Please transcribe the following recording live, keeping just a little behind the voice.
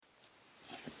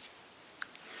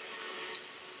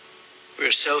We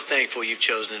are so thankful you've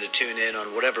chosen to tune in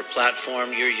on whatever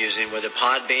platform you're using, whether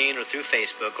Podbean or through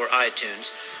Facebook or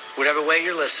iTunes. Whatever way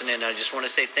you're listening, I just want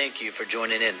to say thank you for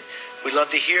joining in. We'd love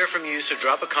to hear from you, so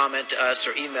drop a comment to us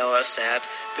or email us at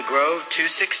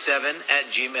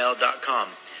thegrove267@gmail.com.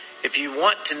 If you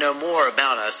want to know more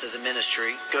about us as a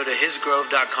ministry, go to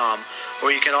hisgrove.com,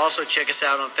 or you can also check us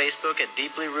out on Facebook at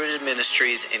Deeply Rooted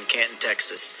Ministries in Canton,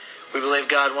 Texas. We believe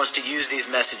God wants to use these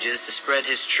messages to spread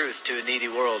His truth to a needy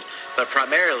world, but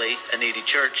primarily a needy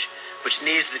church, which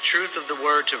needs the truth of the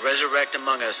Word to resurrect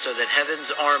among us so that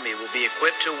heaven's army will be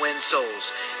equipped to win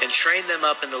souls and train them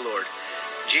up in the Lord.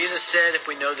 Jesus said if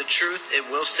we know the truth, it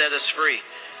will set us free.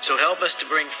 So help us to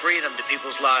bring freedom to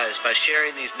people's lives by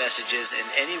sharing these messages in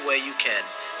any way you can.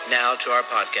 Now to our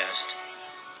podcast.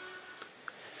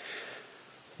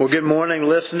 Well, good morning,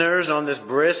 listeners. On this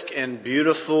brisk and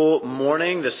beautiful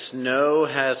morning, the snow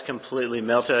has completely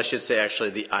melted. I should say,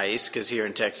 actually, the ice, because here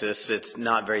in Texas, it's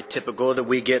not very typical that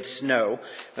we get snow.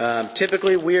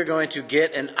 Typically, we are going to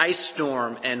get an ice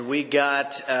storm, and we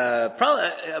got, probably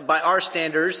by our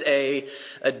standards, a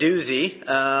doozy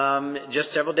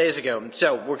just several days ago.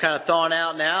 So we're kind of thawing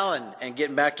out now and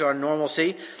getting back to our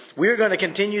normalcy. We're going to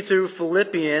continue through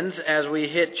Philippians as we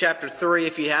hit chapter 3.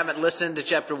 If you haven't listened to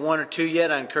chapter 1 or 2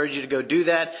 yet, I encourage you to go do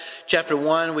that. Chapter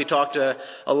 1, we talked a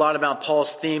lot about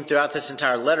Paul's theme throughout this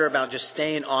entire letter about just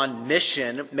staying on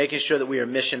mission, making sure that we are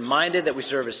mission-minded, that we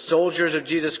serve as soldiers of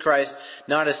Jesus Christ,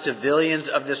 not as civilians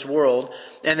of this world.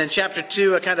 And then chapter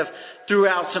 2, I kind of threw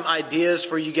out some ideas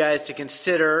for you guys to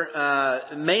consider,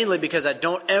 mainly because I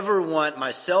don't ever want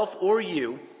myself or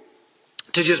you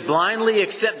to just blindly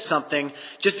accept something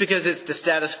just because it's the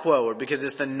status quo or because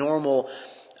it's the normal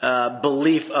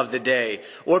belief of the day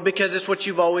or because it's what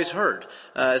you've always heard.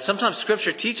 Sometimes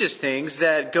Scripture teaches things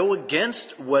that go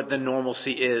against what the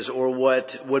normalcy is or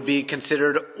what would be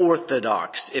considered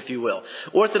orthodox, if you will.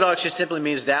 Orthodox just simply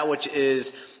means that which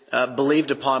is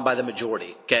believed upon by the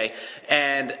majority, okay?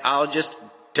 And I'll just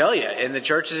tell you, in the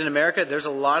churches in America, there's a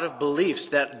lot of beliefs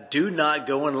that do not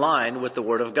go in line with the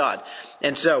Word of God.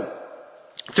 And so,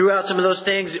 throughout some of those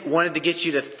things, wanted to get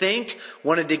you to think,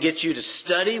 wanted to get you to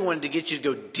study, wanted to get you to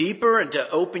go deeper and to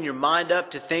open your mind up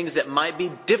to things that might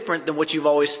be different than what you've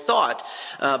always thought,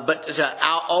 but to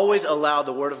always allow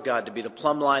the Word of God to be the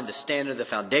plumb line, the standard, the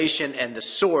foundation, and the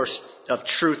source of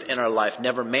truth in our life.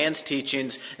 Never man's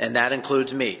teachings, and that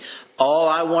includes me. All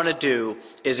I want to do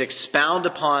is expound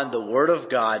upon the Word of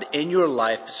God in your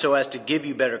life so as to give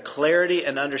you better clarity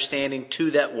and understanding to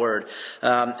that Word.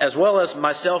 As well as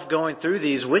myself going through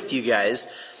these with you guys,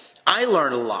 I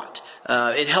learn a lot.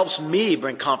 It helps me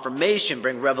bring confirmation,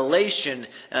 bring revelation,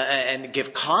 and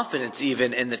give confidence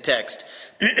even in the text.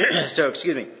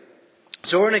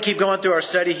 So we're going to keep going through our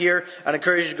study here. I'd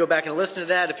encourage you to go back and listen to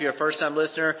that. If you're a first-time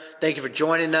listener, thank you for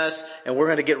joining us. And we're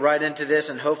going to get right into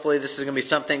this. And hopefully this is going to be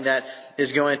something that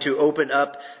is going to open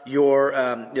up your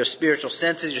spiritual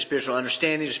senses, your spiritual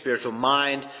understanding, your spiritual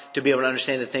mind to be able to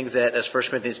understand the things that, as 1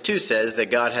 Corinthians 2 says,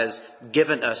 that God has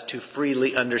given us to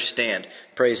freely understand.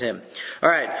 Praise Him. All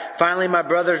right. Finally, my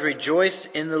brothers, rejoice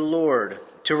in the Lord.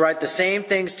 To write the same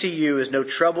things to you is no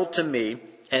trouble to me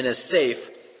and is safe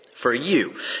for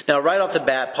you. Now, right off the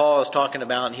bat, Paul is talking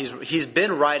about, and he's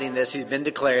been writing this, he's been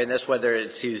declaring this, whether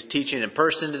it's he was teaching in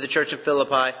person to the church of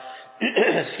Philippi,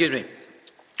 excuse me,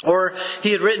 or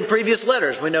he had written previous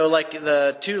letters. We know, like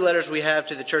the 2 letters we have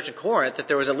to the church in Corinth, that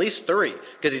there was at least 3,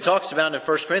 because he talks about in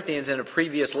 1 Corinthians in a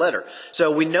previous letter.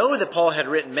 So we know that Paul had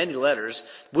written many letters.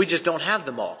 We just don't have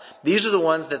them all. These are the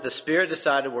ones that the Spirit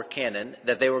decided were canon,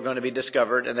 that they were going to be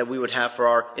discovered, and that we would have for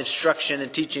our instruction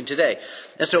and teaching today.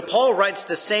 And so Paul writes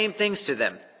the same things to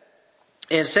them.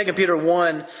 In 2 Peter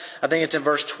 1, I think it's in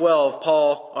verse 12,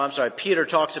 Peter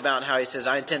talks about how he says,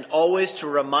 I intend always to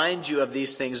remind you of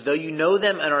these things, though you know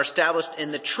them and are established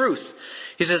in the truth.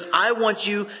 He says, I want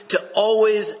you to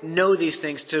always know these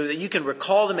things so that you can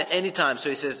recall them at any time. So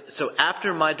he says, so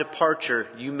after my departure,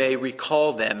 you may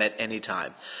recall them at any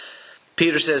time.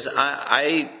 Peter says,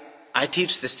 I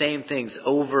teach the same things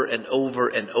over and over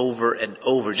and over and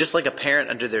over, just like a parent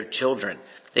unto their children.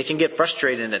 They can get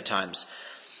frustrated at times.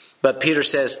 But Peter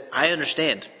says, I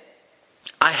understand.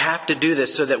 I have to do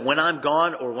this so that when I'm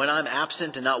gone or when I'm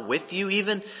absent and not with you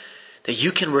even, that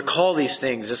you can recall these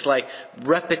things. It's like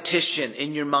repetition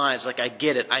in your minds. Like, I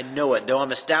get it. I know it. Though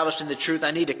I'm established in the truth,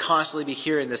 I need to constantly be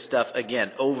hearing this stuff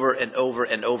again, over and over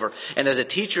and over. And as a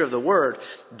teacher of the Word,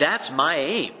 that's my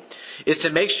aim, is to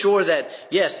make sure that,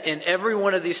 yes, in every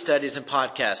one of these studies and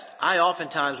podcasts, I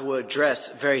oftentimes will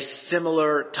address very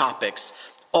similar topics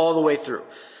all the way through.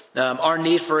 our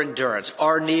need for endurance,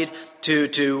 our need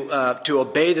to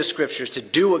obey the Scriptures, to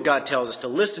do what God tells us, to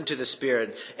listen to the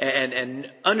Spirit,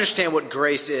 and understand what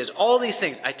grace is. All these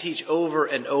things I teach over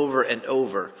and over and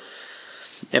over.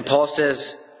 And Paul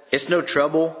says, it's no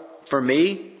trouble for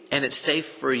me, and it's safe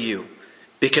for you,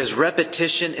 because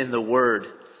repetition in the Word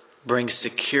brings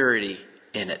security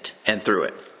in it and through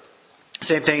it.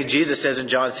 Same thing Jesus says in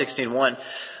John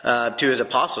 16:1 to his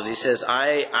apostles. He says,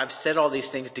 I've said all these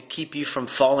things to keep you from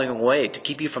falling away, to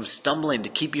keep you from stumbling, to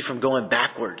keep you from going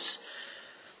backwards.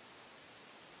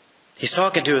 He's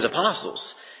talking to his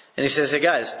apostles. And he says, hey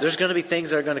guys, there's going to be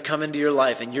things that are going to come into your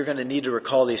life, and you're going to need to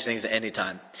recall these things at any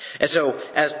time. And so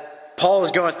as Paul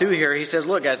is going through here, he says,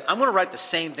 look guys, I'm going to write the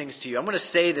same things to you. I'm going to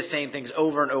say the same things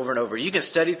over and over and over. You can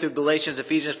study through Galatians,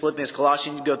 Ephesians, Philippians,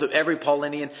 Colossians. You can go through every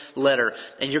Paulinian letter,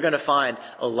 and you're going to find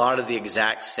a lot of the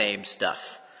exact same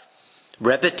stuff.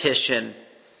 Repetition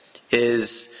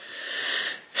is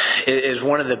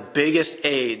one of the biggest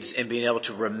aids in being able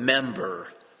to remember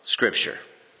Scripture.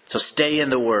 So stay in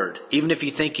the Word. Even if you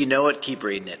think you know it, keep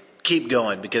reading it. Keep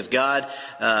going, because God,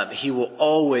 He will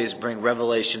always bring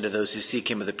revelation to those who seek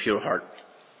Him with a pure heart.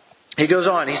 He goes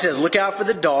on, he says, look out for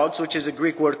the dogs, which is the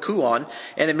Greek word kuon,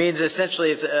 and it means essentially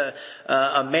it's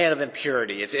a man of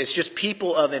impurity. It's just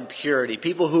people of impurity,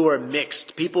 people who are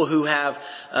mixed, people who have,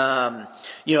 a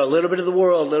little bit of the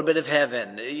world, a little bit of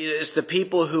heaven. It's the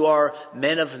people who are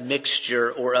men of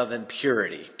mixture or of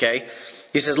impurity, okay?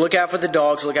 He says, look out for the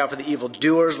dogs, look out for the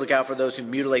evildoers, look out for those who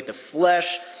mutilate the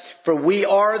flesh. For we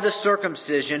are the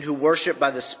circumcision who worship by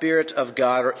the Spirit of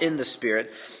God, or in the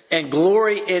Spirit, and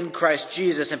glory in Christ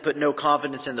Jesus, and put no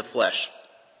confidence in the flesh.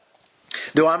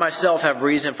 Though I myself have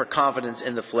reason for confidence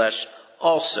in the flesh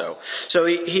also. So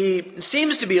he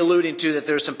seems to be alluding to that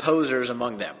there's some posers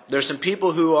among them. There's some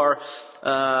people who are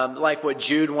like what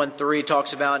Jude 1:3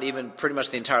 talks about, even pretty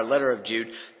much the entire letter of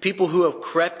Jude. People who have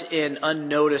crept in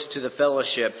unnoticed to the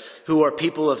fellowship, who are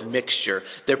people of mixture.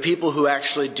 They're people who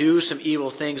actually do some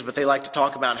evil things, but they like to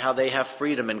talk about how they have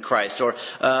freedom in Christ, or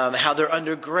how they're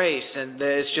under grace, and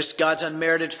it's just God's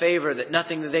unmerited favor, that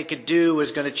nothing that they could do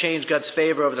is going to change God's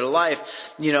favor over their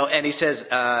life. And he says,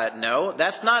 no,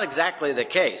 that's not exactly the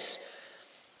case.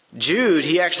 Jude,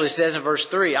 he actually says in verse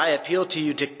 3, I appeal to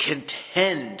you to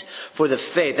contend for the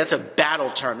faith. That's a battle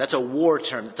term. That's a war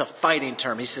term. That's a fighting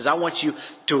term. He says, I want you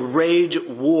to wage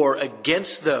war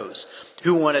against those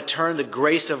who want to turn the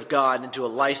grace of God into a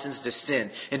license to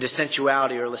sin, into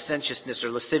sensuality or licentiousness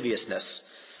or lasciviousness.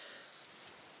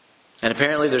 And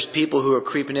apparently there's people who are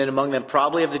creeping in among them,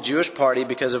 probably of the Jewish party,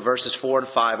 because of verses 4 and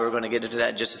 5. We're going to get into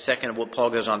that in just a second, of what Paul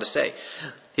goes on to say.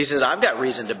 He says, I've got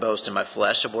reason to boast in my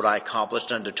flesh of what I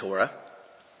accomplished under Torah.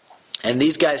 And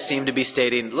these guys seem to be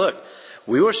stating, look,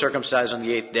 we were circumcised on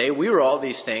the 8th day. We were all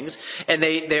these things. And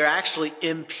they're actually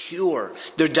impure.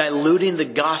 They're diluting the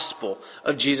gospel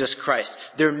of Jesus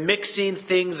Christ. They're mixing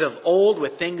things of old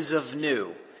with things of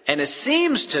new. And it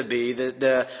seems to be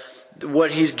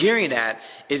what he's gearing at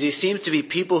is he seems to be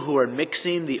people who are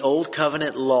mixing the old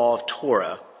covenant law of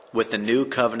Torah with the new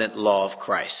covenant law of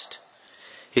Christ.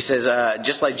 He says,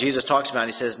 just like Jesus talks about,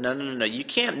 he says, no. You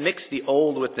can't mix the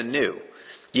old with the new.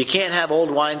 You can't have old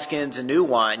wineskins and new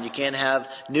wine. You can't have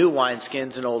new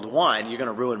wineskins and old wine. You're going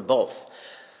to ruin both.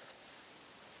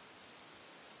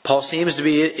 Paul seems to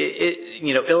be,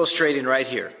 illustrating right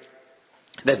here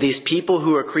that these people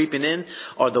who are creeping in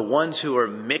are the ones who are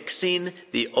mixing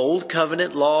the old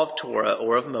covenant law of Torah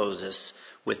or of Moses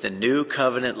with the new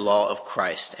covenant law of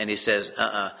Christ. And he says,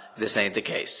 this ain't the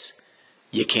case.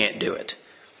 You can't do it.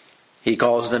 He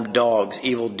calls them dogs,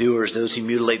 evildoers, those who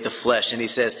mutilate the flesh. And he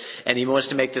says, and he wants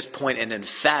to make this point an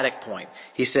emphatic point.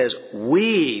 He says,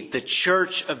 we, the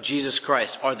church of Jesus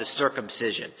Christ, are the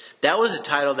circumcision. That was a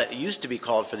title that used to be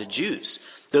called for the Jews,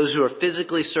 those who are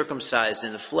physically circumcised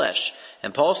in the flesh.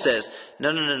 And Paul says,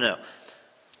 no.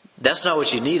 That's not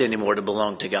what you need anymore to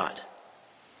belong to God.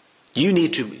 You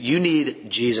need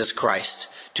Jesus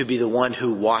Christ to be the one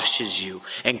who washes you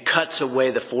and cuts away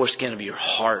the foreskin of your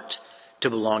heart to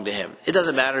belong to Him. It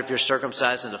doesn't matter if you're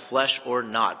circumcised in the flesh or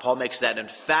not. Paul makes that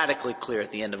emphatically clear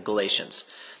at the end of Galatians.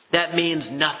 That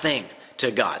means nothing to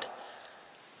God,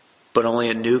 but only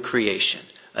a new creation,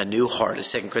 a new heart,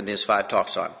 as 2 Corinthians 5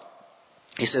 talks on.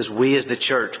 He says, we as the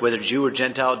church, whether Jew or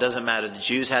Gentile, it doesn't matter. The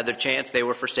Jews had their chance. They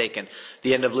were forsaken.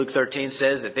 The end of Luke 13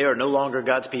 says that they are no longer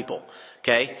God's people.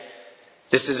 Okay?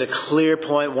 This is a clear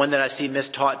point, one that I see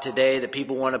mistaught today, that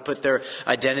people want to put their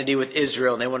identity with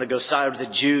Israel and they want to go side with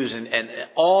the Jews. And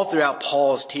all throughout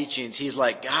Paul's teachings, he's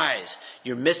like, guys,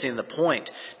 you're missing the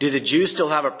point. Do the Jews still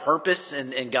have a purpose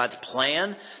in God's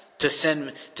plan to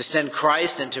send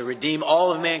Christ and to redeem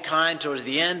all of mankind towards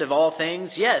the end of all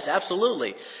things? Yes,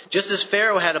 absolutely. Just as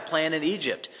Pharaoh had a plan in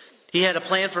Egypt. He had a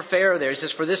plan for Pharaoh there. He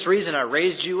says, for this reason I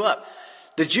raised you up.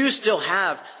 The Jews still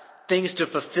have things to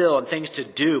fulfill and things to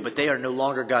do, but they are no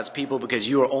longer God's people because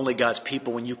you are only God's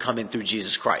people when you come in through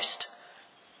Jesus Christ.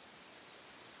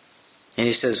 And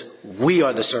he says, we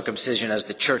are the circumcision as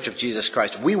the church of Jesus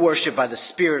Christ. We worship by the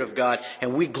Spirit of God,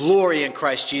 and we glory in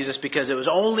Christ Jesus because it was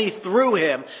only through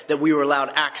him that we were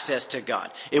allowed access to God.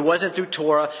 It wasn't through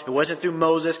Torah. It wasn't through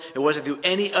Moses. It wasn't through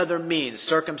any other means.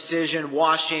 Circumcision,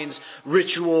 washings,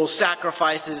 rituals,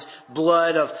 sacrifices,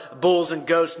 blood of bulls and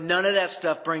goats. None of that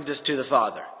stuff brings us to the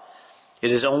Father.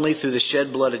 It is only through the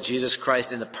shed blood of Jesus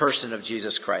Christ in the person of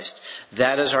Jesus Christ.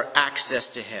 That is our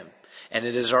access to him. And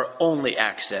it is our only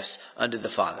access unto the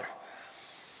Father.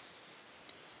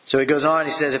 So he goes on,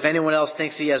 he says, if anyone else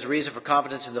thinks he has reason for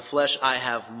confidence in the flesh, I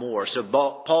have more. So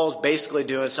Paul's basically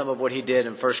doing some of what he did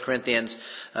in 1 Corinthians.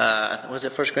 Was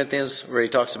it 1 Corinthians where he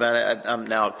talks about it? I'm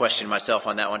now questioning myself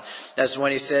on that one. That's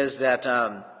when he says that...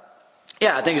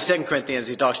 I think it's 2 Corinthians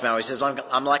he talks about. He says,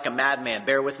 I'm like a madman.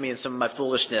 Bear with me in some of my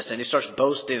foolishness. And he starts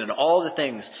boasting in all the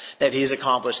things that he's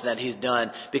accomplished, that he's done,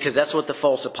 because that's what the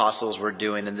false apostles were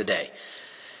doing in the day.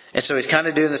 And so he's kind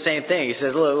of doing the same thing. He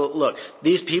says, look,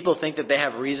 these people think that they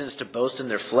have reasons to boast in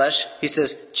their flesh. He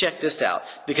says, check this out,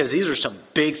 because these are some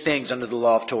big things under the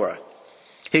law of Torah.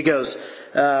 He goes,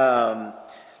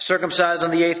 circumcised on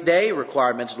the 8th day,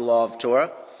 requirements of the law of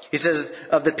Torah. He says,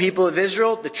 of the people of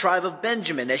Israel, the tribe of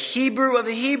Benjamin, a Hebrew of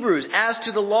the Hebrews, as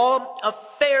to the law, a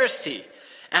Pharisee,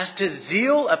 as to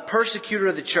zeal, a persecutor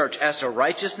of the church, as to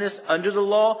righteousness under the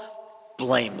law,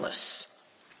 blameless.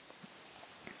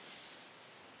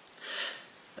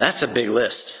 That's a big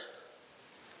list.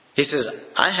 He says,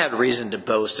 I had reason to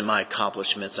boast in my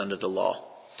accomplishments under the law.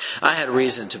 I had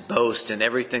reason to boast in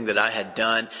everything that I had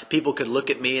done. People could look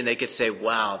at me and they could say,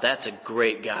 wow, that's a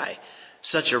great guy.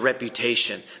 Such a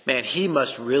reputation. Man, he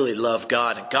must really love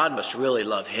God, and God must really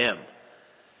love him.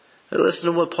 But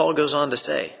listen to what Paul goes on to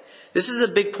say. This is a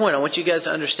big point I want you guys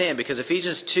to understand, because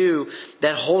Ephesians 2,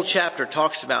 that whole chapter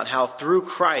talks about how through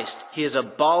Christ he has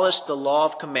abolished the law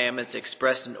of commandments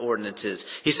expressed in ordinances.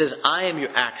 He says, I am your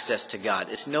access to God.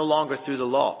 It's no longer through the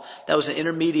law. That was an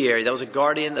intermediary. That was a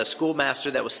guardian, a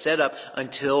schoolmaster that was set up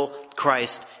until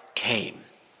Christ came.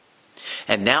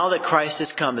 And now that Christ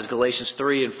has come, as Galatians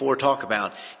 3 and 4 talk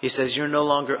about, he says you're no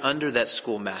longer under that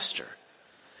schoolmaster.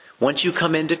 Once you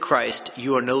come into Christ,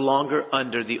 you are no longer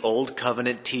under the old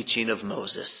covenant teaching of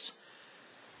Moses.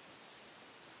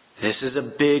 This is a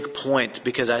big point,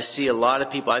 because I see a lot of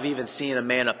people, I've even seen a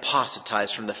man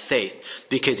apostatize from the faith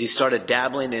because he started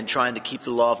dabbling in trying to keep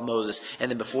the law of Moses. And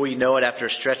then before you know it, after a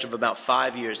stretch of about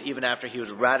 5 years, even after he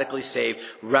was radically saved,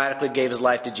 radically gave his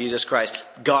life to Jesus Christ,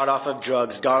 got off of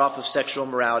drugs, got off of sexual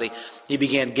immorality, he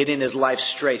began getting his life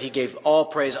straight. He gave all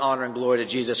praise, honor, and glory to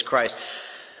Jesus Christ.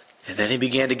 And then he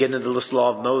began to get into this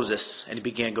law of Moses, and he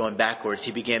began going backwards.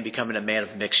 He began becoming a man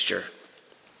of mixture.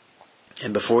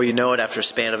 And before you know it, after a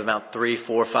span of about 3,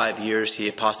 4, 5 years, he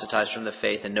apostatized from the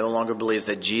faith and no longer believes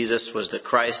that Jesus was the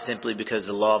Christ simply because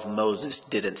the law of Moses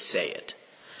didn't say it.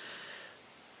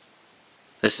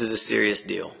 This is a serious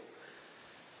deal.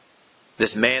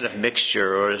 This man of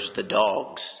mixture, or the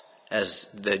dogs,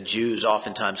 as the Jews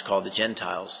oftentimes call the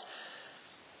Gentiles,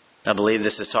 I believe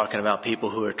this is talking about people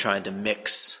who are trying to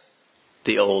mix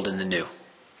the old and the new.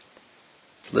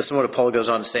 Listen to what Paul goes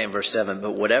on to say in verse 7.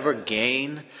 But whatever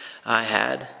gain I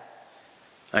had,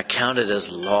 I counted as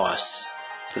loss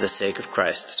for the sake of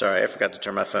Christ. Sorry, I forgot to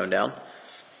turn my phone down.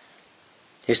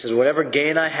 He says, whatever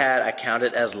gain I had, I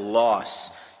counted as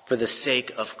loss for the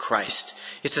sake of Christ.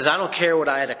 He says, I don't care what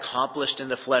I had accomplished in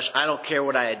the flesh. I don't care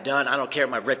what I had done. I don't care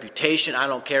my reputation. I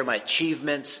don't care my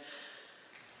achievements.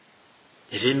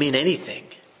 It didn't mean anything.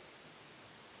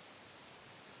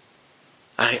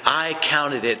 I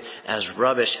counted it as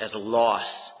rubbish, as a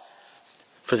loss,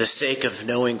 for the sake of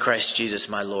knowing Christ Jesus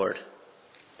my Lord.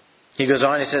 He goes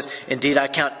on, he says, indeed I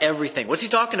count everything. What's he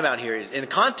talking about here? In the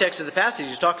context of the passage,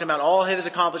 he's talking about all his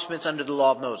accomplishments under the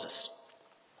law of Moses.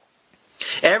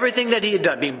 Everything that he had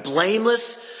done, being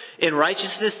blameless in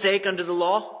righteousness' sake under the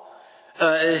law,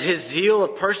 his zeal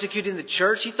of persecuting the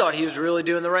church, he thought he was really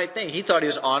doing the right thing. He thought he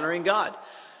was honoring God.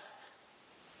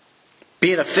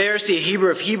 Being a Pharisee, a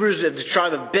Hebrew of Hebrews, of the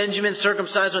tribe of Benjamin,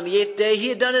 circumcised on the 8th day, he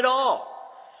had done it all.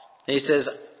 And he says,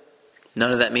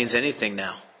 none of that means anything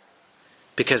now.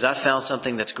 Because I found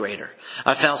something that's greater.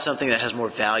 I found something that has more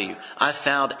value. I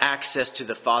found access to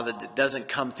the Father that doesn't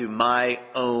come through my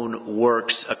own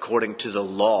works according to the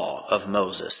law of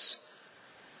Moses,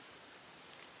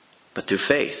 but through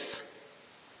faith.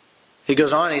 He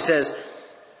goes on and he says,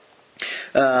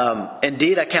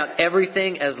 Indeed, I count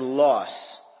everything as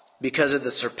loss because of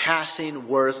the surpassing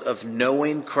worth of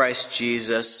knowing Christ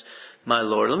Jesus, my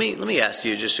Lord. Let me ask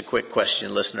you just a quick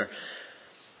question, listener.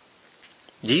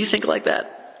 Do you think like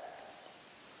that?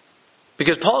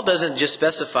 Because Paul doesn't just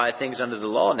specify things under the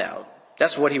law now.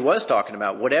 That's what he was talking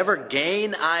about. Whatever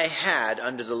gain I had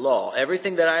under the law,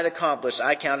 everything that I had accomplished,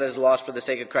 I count as loss for the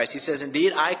sake of Christ. He says,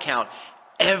 indeed, I count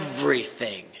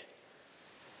everything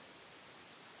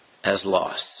as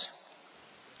loss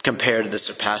compared to the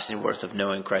surpassing worth of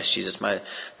knowing Christ Jesus, my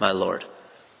Lord.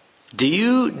 Do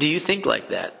you think like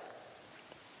that?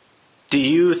 Do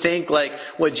you think like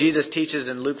what Jesus teaches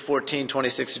in Luke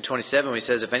 14:26-27 when he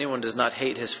says, if anyone does not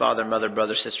hate his father, mother,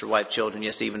 brother, sister, wife, children,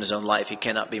 yes, even his own life, he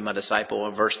cannot be my disciple.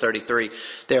 In verse 33,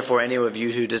 therefore any of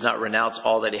you who does not renounce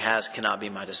all that he has cannot be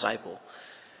my disciple.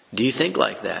 Do you think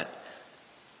like that?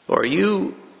 Or are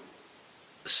you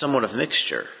someone of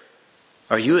mixture?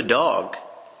 Are you a dog?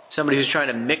 Somebody who's trying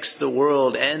to mix the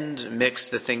world and mix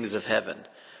the things of heaven?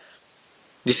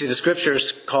 You see, the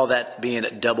scriptures call that being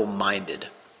double-minded.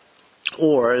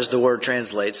 Or, as the word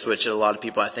translates, which a lot of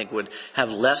people I think would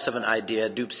have less of an idea,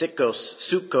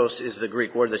 supkos is the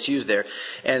Greek word that's used there,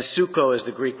 and suko is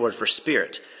the Greek word for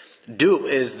spirit. Dup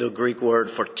is the Greek word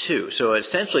for two. So it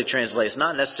essentially translates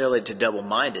not necessarily to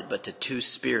double-minded, but to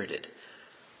two-spirited.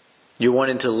 You're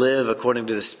wanting to live according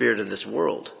to the spirit of this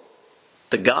world,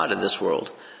 the God of this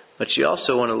world. But you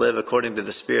also want to live according to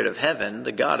the spirit of heaven,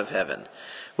 the God of heaven.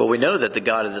 Well, we know that the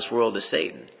God of this world is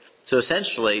Satan. So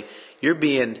essentially,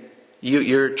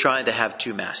 you're trying to have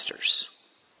two masters.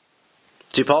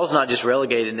 See, Paul's not just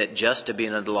relegating it just to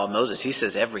being under the law of Moses. He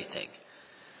says everything.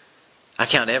 I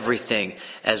count everything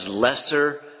as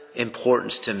lesser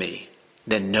importance to me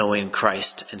than knowing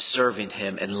Christ and serving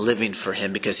Him and living for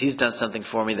Him, because He's done something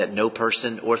for me that no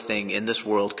person or thing in this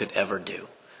world could ever do.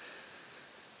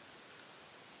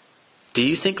 Do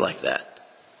you think like that?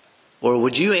 Or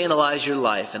would you analyze your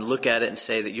life and look at it and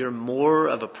say that you're more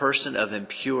of a person of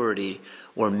impurity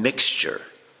or mixture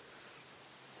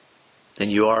than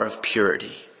you are of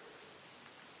purity?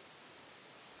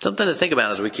 Something to think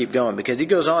about as we keep going, because he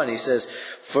goes on, he says,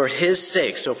 for His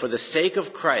sake, so for the sake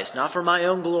of Christ, not for my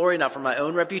own glory, not for my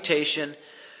own reputation,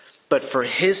 but for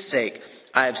His sake,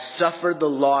 I have suffered the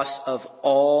loss of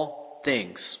all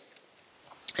things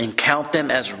and count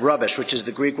them as rubbish, which is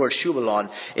the Greek word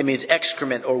shubalon. It means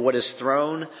excrement, or what is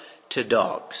thrown to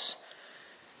dogs.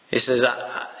 He says,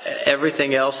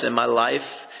 everything else in my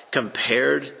life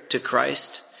compared to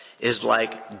Christ is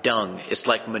like dung. It's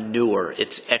like manure.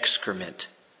 It's excrement.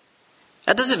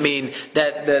 That doesn't mean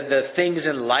that the things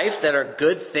in life that are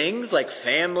good things, like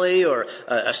family or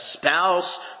a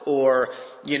spouse or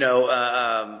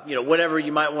whatever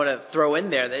you might want to throw in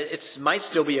there, it might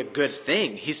still be a good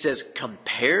thing. He says,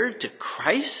 compared to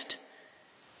Christ,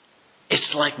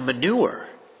 it's like manure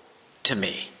to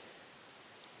me.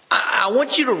 I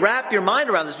want you to wrap your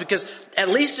mind around this, because at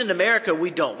least in America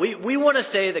we don't. We want to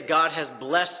say that God has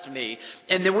blessed me,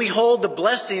 and then we hold the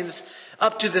blessings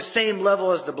up to the same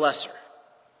level as the blesser.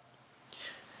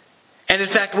 And in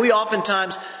fact, we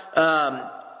oftentimes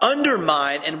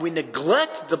undermine and we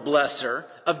neglect the blesser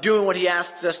of doing what He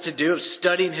asks us to do, of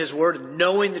studying His Word,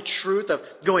 knowing the truth, of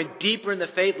going deeper in the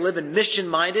faith, living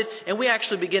mission-minded. And we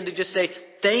actually begin to just say,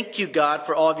 thank you, God,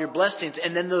 for all of your blessings.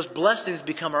 And then those blessings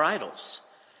become our idols.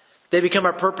 They become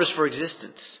our purpose for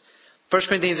existence. 1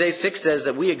 Corinthians 8:6 says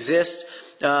that we exist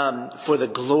for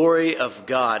the glory of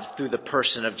God through the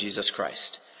person of Jesus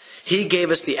Christ. He gave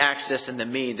us the access and the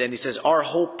means, and He says our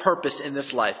whole purpose in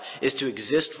this life is to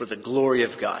exist for the glory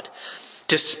of God.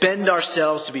 To spend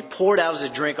ourselves, to be poured out as a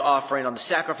drink offering on the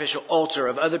sacrificial altar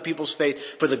of other people's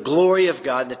faith for the glory of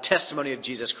God and the testimony of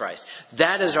Jesus Christ.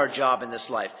 That is our job in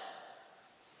this life.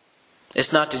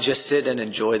 It's not to just sit and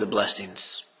enjoy the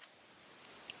blessings.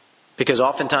 Because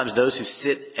oftentimes those who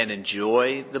sit and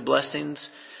enjoy the blessings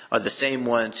are the same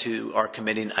ones who are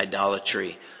committing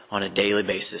idolatry on a daily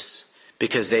basis,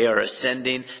 because they are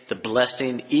ascending the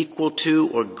blessing equal to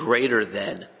or greater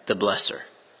than the blesser.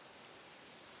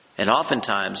 And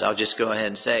oftentimes, I'll just go ahead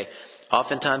and say,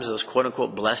 oftentimes those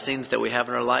quote-unquote blessings that we have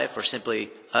in our life are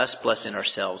simply us blessing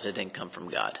ourselves. It didn't come from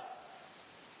God.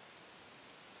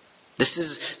 This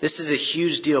is a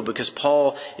huge deal, because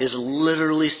Paul is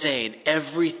literally saying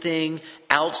everything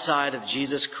outside of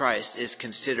Jesus Christ is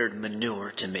considered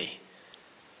manure to me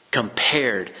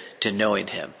compared to knowing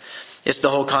Him. It's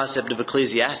the whole concept of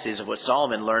Ecclesiastes, of what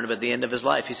Solomon learned at the end of his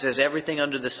life. He says everything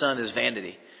under the sun is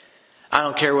vanity. I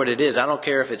don't care what it is. I don't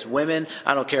care if it's women.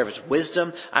 I don't care if it's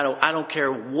wisdom. I don't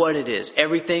care what it is.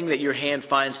 Everything that your hand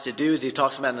finds to do, as he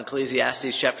talks about in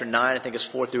Ecclesiastes chapter 9, I think it's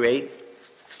 4 through 8.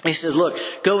 He says, look,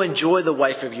 go enjoy the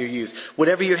wife of your youth.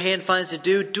 Whatever your hand finds to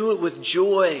do, do it with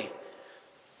joy.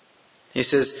 He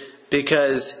says,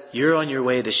 because you're on your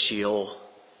way to Sheol.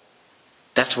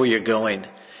 That's where you're going.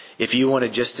 If you want to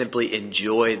just simply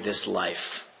enjoy this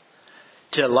life.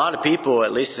 To a lot of people,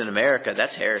 at least in America,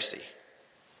 that's heresy.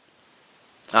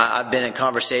 I've been in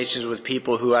conversations with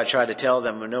people who I try to tell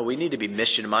them, no, we need to be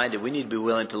mission-minded. We need to be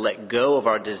willing to let go of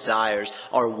our desires,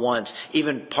 our wants,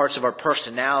 even parts of our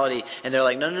personality. And they're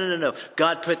like, no.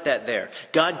 God put that there.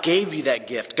 God gave you that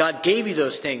gift. God gave you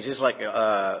those things. It's like,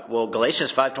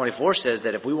 Galatians 5:24 says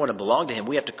that if we want to belong to Him,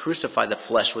 we have to crucify the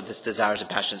flesh with its desires and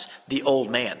passions, the old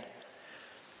man.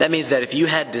 That means that if you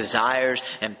had desires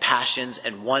and passions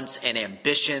and wants and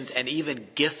ambitions and even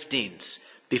giftings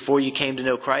before you came to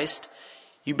know Christ,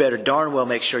 you better darn well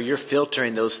make sure you're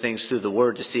filtering those things through the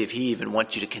Word to see if He even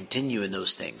wants you to continue in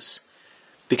those things.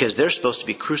 Because they're supposed to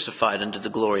be crucified unto the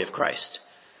glory of Christ.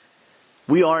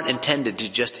 We aren't intended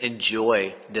to just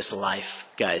enjoy this life,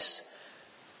 guys.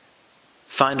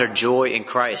 Find our joy in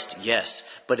Christ, yes.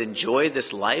 But enjoy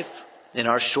this life in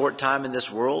our short time in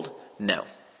this world? No.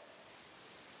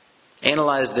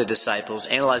 Analyze the disciples,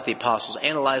 analyze the apostles,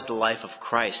 analyze the life of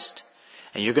Christ.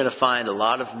 And you're going to find a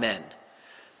lot of men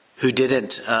who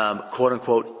didn't, quote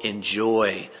unquote,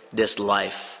 enjoy this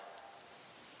life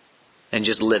and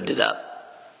just lived it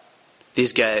up.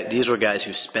 These were guys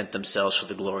who spent themselves for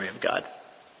the glory of God.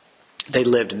 They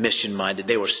lived mission-minded.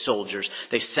 They were soldiers.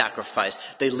 They sacrificed.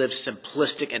 They lived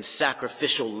simplistic and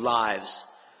sacrificial lives.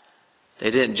 They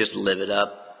didn't just live it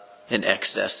up in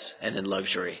excess and in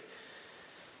luxury.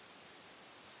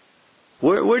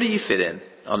 Where do you fit in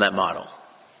on that model?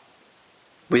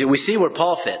 We see where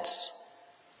Paul fits.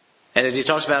 And as he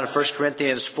talks about in 1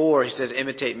 Corinthians 4, he says,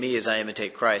 imitate me as I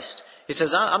imitate Christ. He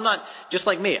says, I'm not, just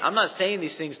like me, I'm not saying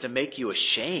these things to make you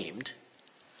ashamed.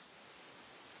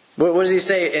 What does he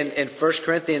say in 1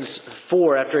 Corinthians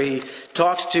 4 after he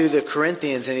talks to the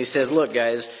Corinthians and he says, look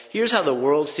guys, here's how the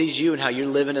world sees you and how you're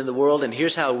living in the world, and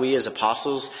here's how we as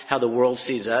apostles, how the world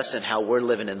sees us and how we're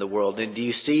living in the world. And do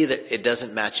you see that it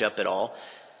doesn't match up at all?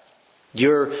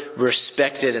 You're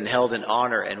respected and held in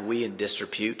honor, and we in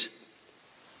disrepute.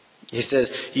 He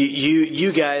says,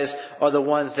 you guys are the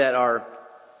ones that are,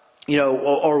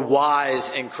 are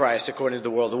wise in Christ according to the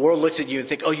world. The world looks at you and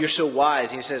think, oh, you're so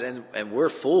wise. He says, and we're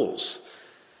fools.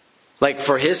 Like,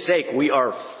 for His sake, we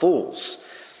are fools.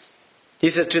 He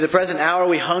says, to the present hour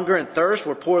we hunger and thirst.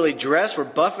 We're poorly dressed. We're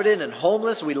buffeted and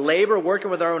homeless. We labor, working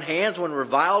with our own hands. When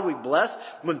reviled, we bless.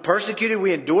 When persecuted,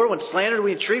 we endure. When slandered,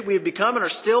 we entreat. We have become and are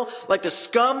still like the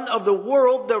scum of the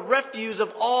world, the refuse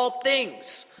of all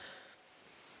things.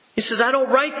 He says, I don't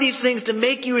write these things to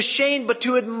make you ashamed, but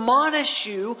to admonish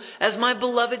you as my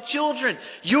beloved children.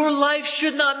 Your life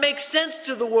should not make sense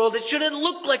to the world. It shouldn't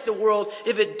look like the world.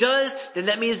 If it does, then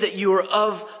that means that you are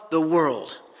of the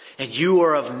world. And you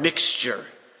are of mixture.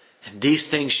 And these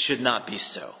things should not be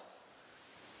so.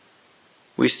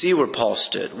 We see where Paul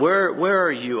stood. Where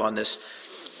are you on this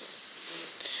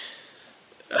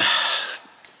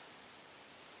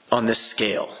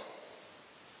scale?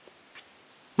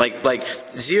 Like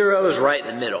 0 is right in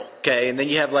the middle, okay? And then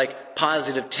you have like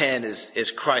positive 10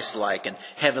 is Christ-like and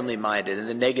heavenly minded, and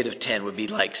the negative 10 would be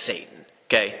like Satan,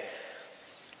 okay?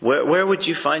 Where would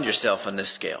you find yourself on this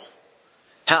scale?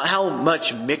 How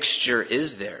much mixture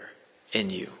is there in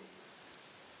you?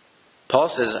 Paul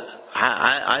says,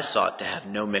 I sought to have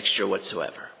no mixture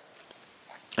whatsoever.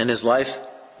 And his life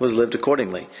was lived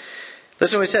accordingly.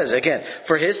 Listen to what he says again.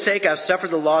 For His sake I've suffered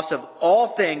the loss of all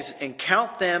things and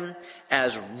count them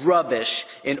as rubbish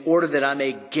in order that I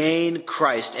may gain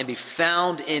Christ and be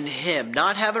found in Him,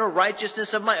 not having a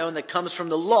righteousness of my own that comes from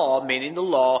the law, meaning the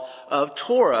law of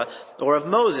Torah or of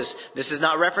Moses. This is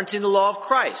not referencing the law of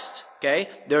Christ. Okay?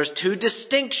 There's two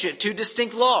distinct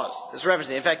laws. It's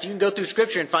referencing. In fact, you can go through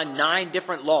Scripture and find 9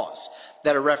 different laws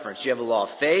that are referenced. You have a law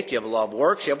of faith, you have a law of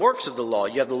works, you have works of the law,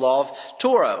 you have the law of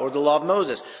Torah or the law of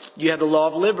Moses, you have the law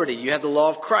of liberty, you have the law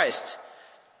of Christ.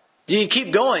 You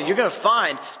keep going, you're going to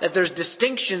find that there's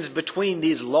distinctions between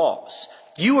these laws.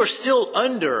 You are still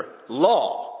under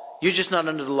law. You're just not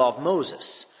under the law of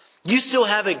Moses. You still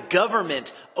have a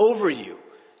government over you.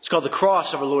 It's called the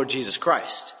cross of our Lord Jesus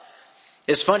Christ.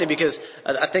 It's funny because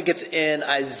I think it's in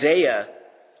Isaiah.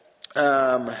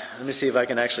 Let me see if I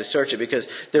can actually search it, because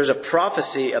there's a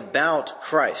prophecy about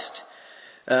Christ.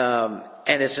 And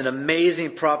it's an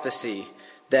amazing prophecy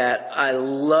that I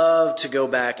love to go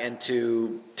back and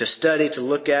to study, to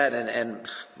look at. And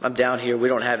I'm down here. We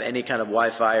don't have any kind of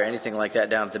Wi-Fi or anything like that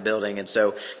down at the building. And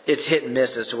so it's hit and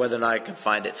miss as to whether or not I can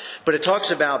find it. But it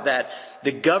talks about that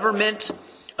the government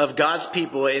of God's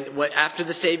people, after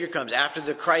the Savior comes, after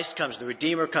the Christ comes, the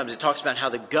Redeemer comes, it talks about how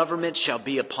the government shall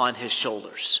be upon his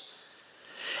shoulders.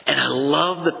 And I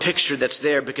love the picture that's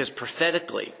there because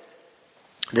prophetically,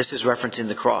 this is referencing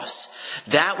the cross.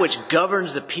 That which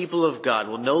governs the people of God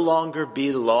will no longer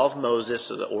be the law of Moses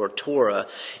or Torah.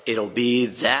 It'll be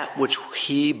that which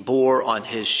he bore on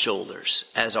his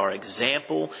shoulders as our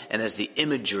example and as the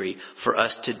imagery for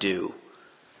us to do,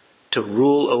 to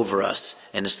rule over us.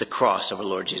 And it's the cross of our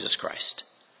Lord Jesus Christ.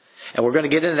 And we're going to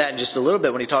get into that in just a little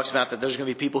bit when he talks about that there's going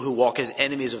to be people who walk as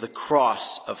enemies of the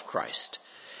cross of Christ.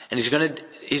 And he's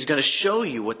going to show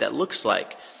you what that looks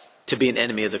like to be an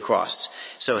enemy of the cross.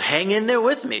 So hang in there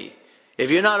with me. If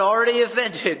you're not already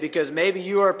offended because maybe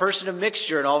you are a person of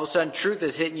mixture and all of a sudden truth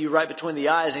is hitting you right between the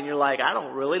eyes and you're like, I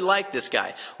don't really like this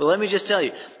guy. Well, let me just tell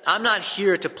you, I'm not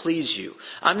here to please you.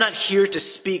 I'm not here to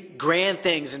speak grand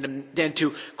things and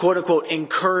to quote unquote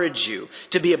encourage you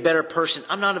to be a better person.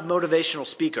 I'm not a motivational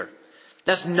speaker.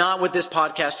 That's not what this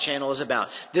podcast channel is about.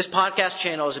 This podcast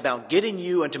channel is about getting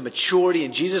you into maturity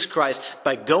in Jesus Christ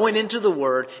by going into the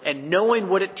Word and knowing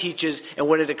what it teaches and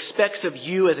what it expects of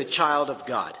you as a child of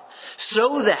God,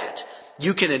 so that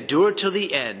you can endure till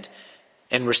the end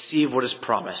and receive what is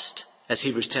promised, as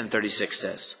Hebrews 10:36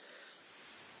 says.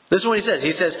 This is what he says. He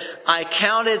says, I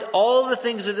counted all the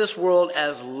things of this world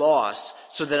as loss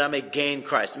so that I may gain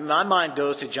Christ. My mind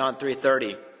goes to John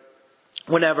 3:30.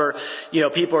 Whenever,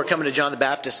 people are coming to John the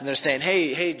Baptist and they're saying,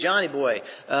 hey, Johnny boy,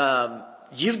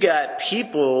 you've got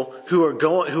people who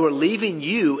are leaving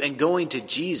you and going to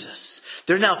Jesus.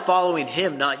 They're now following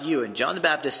him, not you. And John the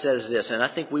Baptist says this, and I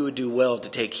think we would do well to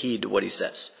take heed to what he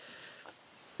says.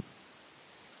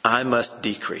 I must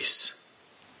decrease.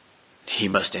 He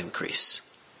must increase.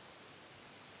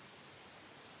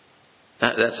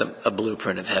 That's a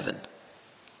blueprint of heaven.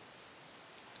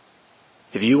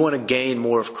 If you want to gain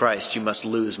more of Christ, you must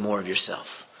lose more of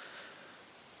yourself.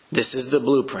 This is the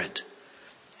blueprint.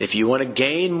 If you want to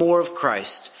gain more of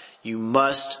Christ, you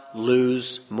must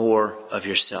lose more of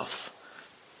yourself.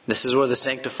 This is where the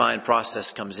sanctifying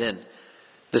process comes in.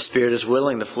 The spirit is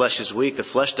willing, the flesh is weak. The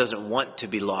flesh doesn't want to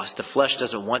be lost. The flesh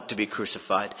doesn't want to be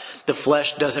crucified. The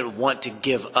flesh doesn't want to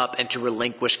give up and to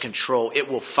relinquish control. It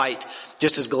will fight.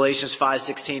 Just as Galatians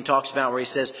 5:16 talks about, where he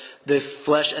says, the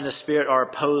flesh and the spirit are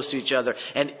opposed to each other.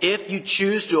 And if you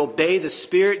choose to obey the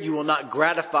spirit, you will not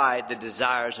gratify the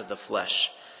desires of the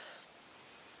flesh.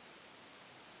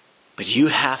 But you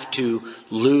have to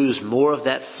lose more of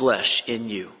that flesh in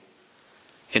you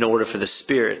in order for the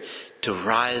spirit to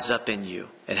rise up in you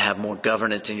and have more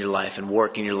governance in your life and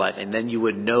work in your life. And then you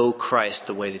would know Christ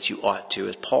the way that you ought to,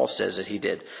 as Paul says that he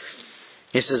did.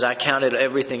 He says, I counted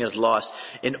everything as loss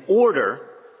in order,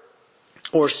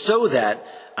 or so that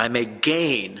I may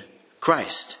gain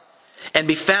Christ and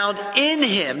be found in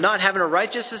him, not having a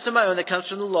righteousness of my own that comes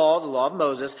from the law of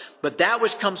Moses, but that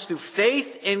which comes through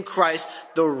faith in Christ,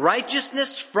 the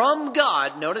righteousness from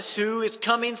God. Notice who it's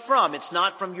coming from. It's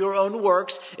not from your own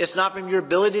works. It's not from your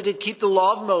ability to keep the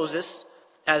law of Moses,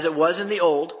 as it was in the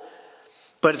old,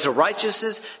 but it's a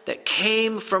righteousness that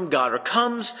came from God, or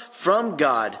comes from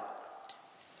God,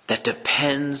 that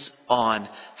depends on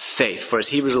faith. For as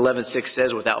Hebrews 11:6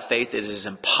 says, without faith it is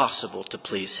impossible to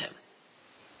please him.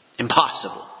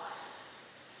 Impossible.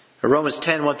 Romans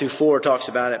 10:1-4 talks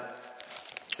about it.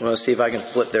 Well, let's see if I can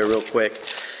flip there real quick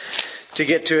to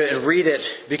get to it and read it,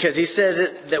 because he says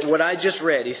it, that what I just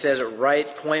read, he says it right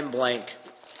point blank,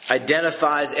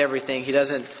 identifies everything. He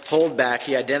doesn't hold back.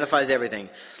 He identifies everything.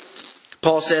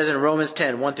 Paul says in Romans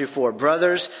 10:1-4,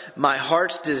 brothers, my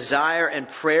heart's desire and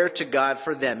prayer to God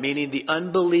for them, meaning the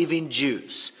unbelieving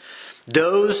Jews,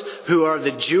 those who are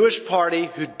the Jewish party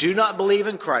who do not believe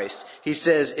in Christ, he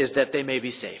says, is that they may be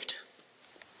saved.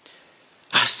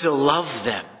 I still love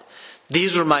them.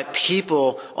 These were my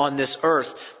people on this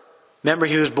earth. Remember,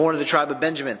 he was born of the tribe of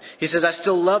Benjamin. He says, I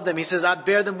still love them. He says, I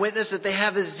bear them witness that they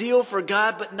have a zeal for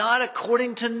God, but not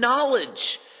according to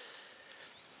knowledge.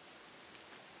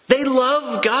 They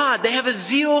love God. They have a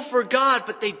zeal for God,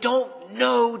 but they don't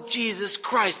know Jesus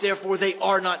Christ. Therefore, they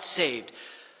are not saved.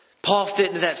 Paul fit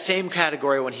into that same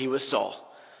category when he was Saul.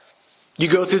 You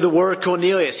go through the word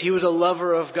Cornelius. He was a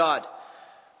lover of God,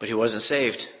 but he wasn't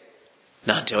saved.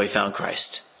 Not until he found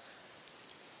Christ.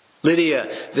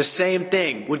 Lydia, the same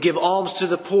thing, would give alms to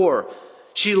the poor.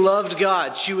 She loved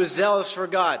God. She was zealous for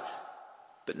God,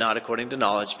 but not according to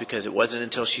knowledge, because it wasn't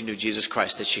until she knew Jesus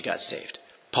Christ that she got saved.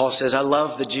 Paul says, I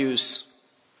love the Jews.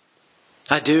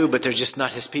 I do, but they're just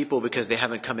not his people because they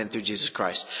haven't come in through Jesus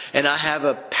Christ. And I have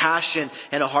a passion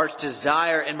and a heart's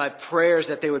desire in my prayers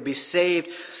that they would be saved,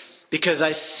 because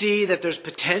I see that there's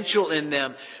potential in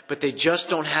them, but they just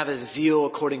don't have a zeal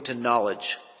according to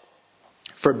knowledge.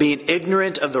 For being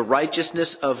ignorant of the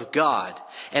righteousness of God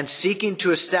and seeking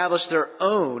to establish their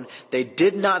own, they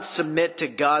did not submit to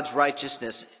God's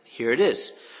righteousness. Here it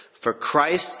is. For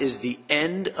Christ is the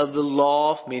end of the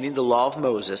law, meaning the law of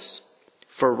Moses,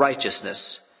 for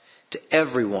righteousness to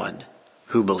everyone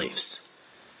who believes.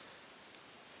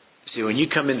 See, when you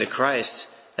come into Christ,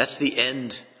 that's the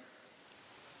end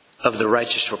of the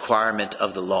righteous requirement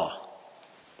of the law.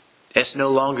 It's no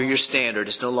longer your standard.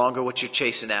 It's no longer what you're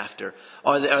chasing after.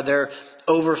 Are there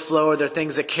overflow? Are there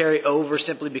things that carry over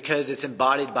simply because it's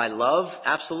embodied by love?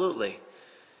 Absolutely.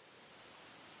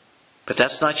 But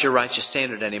that's not your righteous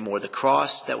standard anymore. The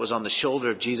cross that was on the shoulder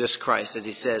of Jesus Christ, as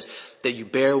he says, that you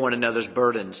bear one another's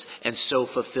burdens and so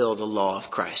fulfill the law of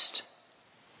Christ.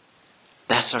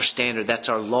 That's our standard. That's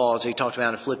our law. As he talked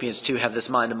about in Philippians 2, have this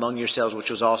mind among yourselves, which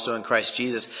was also in Christ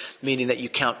Jesus, meaning that you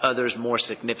count others more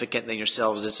significant than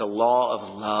yourselves. It's a law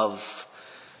of love,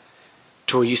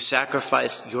 to where you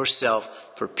sacrifice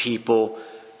yourself for people,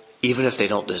 even if they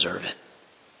don't deserve it.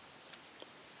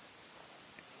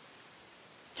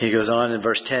 He goes on in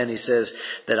verse 10, he says,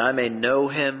 that I may know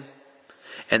him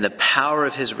and the power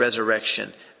of his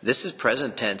resurrection. This is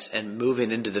present tense and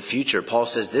moving into the future. Paul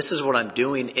says, this is what I'm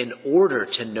doing in order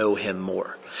to know him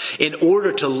more, in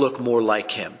order to look more like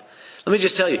him. Let me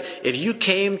just tell you, if you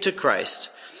came to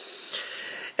Christ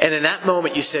and in that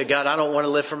moment you said, God, I don't want to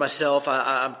live for myself.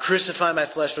 I'm crucifying my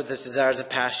flesh with its desires and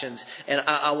passions. And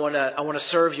I want to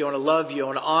serve you. I want to love you. I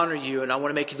want to honor you. And I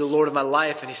want to make you the Lord of my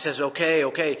life. And he says,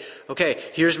 okay.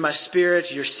 Here's my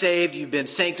spirit. You're saved. You've been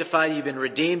sanctified. You've been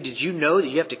redeemed. Did you know that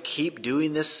you have to keep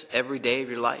doing this every day of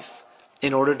your life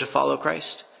in order to follow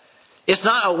Christ? It's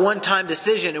not a one-time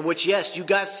decision in which, yes, you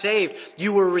got saved,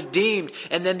 you were redeemed,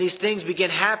 and then these things begin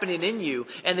happening in you,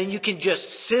 and then you can just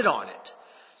sit on it.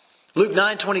 Luke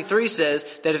 9:23 says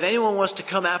that if anyone wants to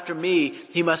come after me,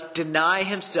 he must deny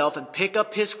himself and pick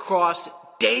up his cross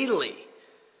daily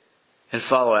and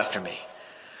follow after me.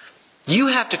 You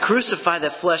have to crucify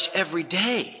that flesh every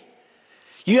day.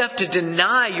 You have to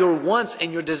deny your wants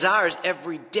and your desires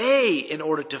every day in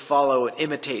order to follow and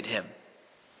imitate him.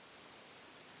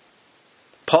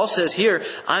 Paul says here,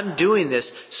 I'm doing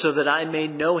this so that I may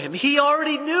know him. He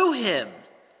already knew him.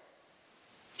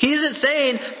 He isn't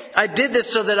saying, I did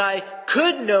this so that I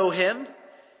could know him.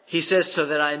 He says, so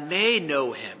that I may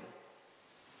know him.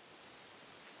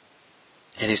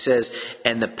 And he says,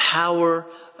 and the power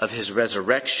of his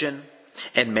resurrection,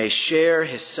 and may share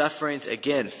his sufferings,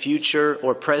 again, future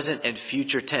or present and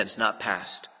future tense, not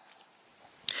past.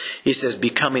 He says,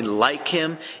 becoming like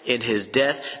him in his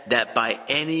death, that by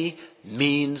any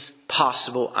means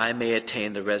possible I may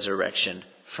attain the resurrection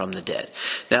from the dead.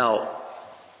 Now,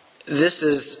 this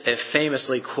is a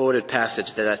famously quoted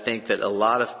passage that I think that a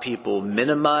lot of people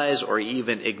minimize or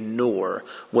even ignore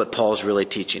what Paul's really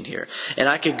teaching here. And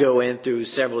I could go in through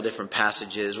several different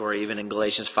passages, or even in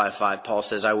Galatians 5:5, Paul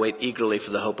says, I wait eagerly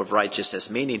for the hope of righteousness,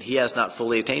 meaning he has not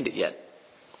fully attained it yet.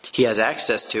 He has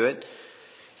access to it.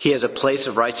 He has a place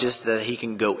of righteousness that he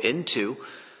can go into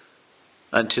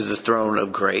unto the throne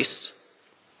of grace.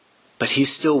 But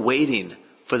he's still waiting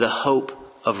for the hope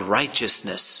of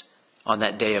righteousness on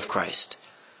that day of Christ.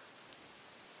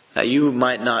 Now, you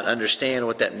might not understand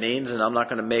what that means, and I'm not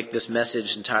going to make this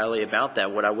message entirely about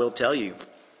that. What I will tell you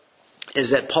is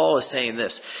that Paul is saying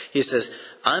this. He says,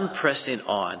 I'm pressing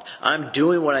on. I'm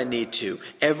doing what I need to.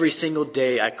 Every single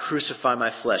day I crucify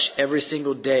my flesh. Every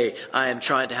single day I am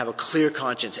trying to have a clear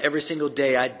conscience. Every single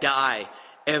day I die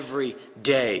every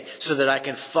day so that I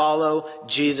can follow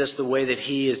Jesus the way that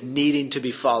he is needing to be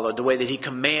followed, the way that he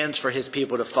commands for his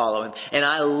people to follow him. And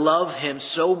I love him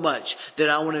so much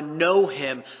that I want to know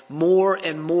him more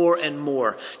and more and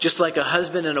more. Just like a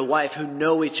husband and a wife who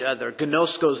know each other.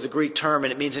 Gnosko is the Greek term,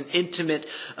 and it means an intimate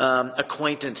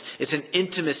acquaintance. It's an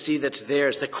intimacy that's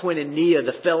theirs, the koinonia,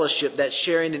 the fellowship, that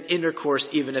sharing and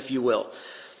intercourse, even if you will.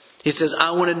 He says,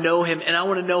 I want to know him, and I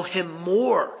want to know him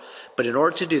more. But in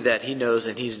order to do that, he knows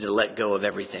that he needs to let go of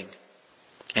everything.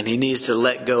 And he needs to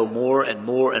let go more and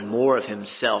more and more of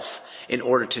himself in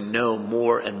order to know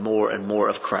more and more and more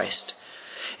of Christ.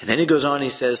 And then he goes on, he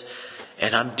says,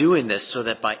 and I'm doing this so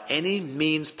that by any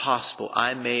means possible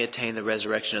I may attain the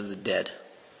resurrection of the dead.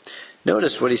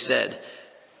 Notice what he said.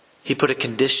 He put a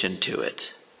condition to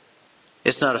it.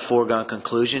 It's not a foregone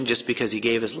conclusion just because he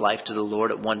gave his life to the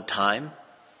Lord at one time.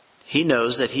 He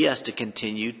knows that he has to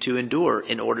continue to endure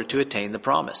in order to attain the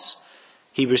promise.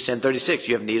 Hebrews 10:36,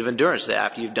 you have need of endurance, that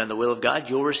after you've done the will of God,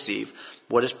 you'll receive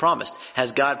what is promised.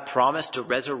 Has God promised to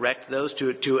resurrect those,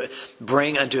 to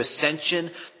bring unto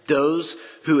ascension those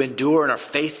who endure and are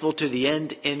faithful to the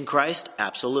end in Christ?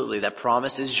 Absolutely. That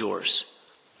promise is yours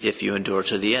if you endure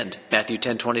to the end. Matthew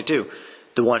 10:22,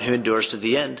 The one who endures to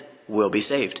the end will be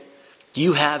saved.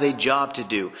 You have a job to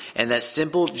do. And that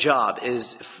simple job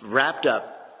is wrapped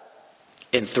up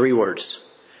in 3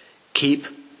 words. Keep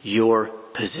your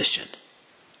position.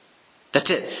 That's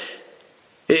it.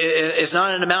 It's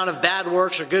not an amount of bad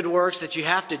works or good works that you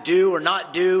have to do or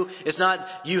not do. It's not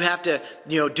you have to,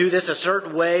 do this a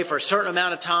certain way for a certain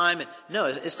amount of time. No,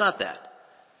 it's not that.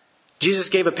 Jesus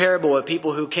gave a parable of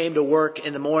people who came to work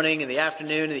in the morning, in the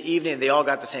afternoon, in the evening, and they all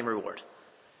got the same reward.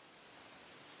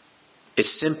 It's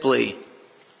simply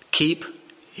keep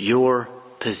your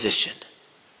position.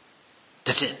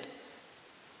 That's it.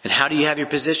 And how do you have your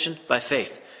position? By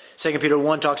faith. 2 Peter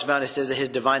 1 talks about, it says that his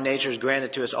divine nature is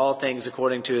granted to us all things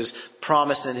according to his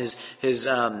promise and his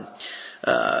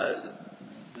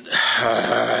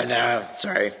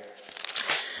sorry.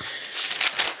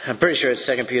 I'm pretty sure it's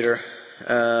 2 Peter.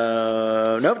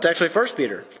 Nope, it's actually 1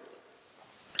 Peter.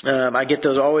 I get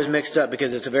those always mixed up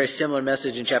because it's a very similar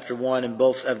message in chapter 1 in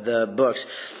both of the books,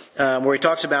 where he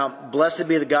talks about, blessed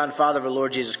be the God and Father of our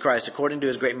Lord Jesus Christ. According to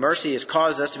his great mercy, he has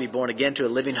caused us to be born again to a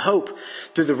living hope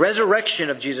through the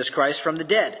resurrection of Jesus Christ from the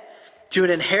dead, to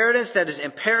an inheritance that is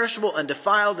imperishable,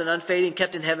 undefiled, and unfading,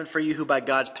 kept in heaven for you who by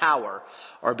God's power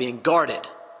are being guarded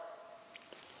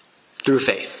through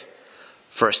faith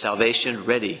for a salvation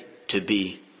ready to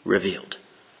be revealed.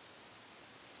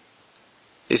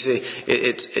 You see,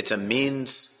 it's a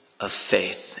means of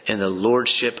faith in the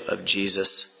lordship of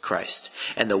Jesus Christ.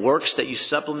 And the works that you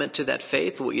supplement to that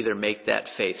faith will either make that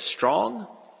faith strong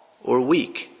or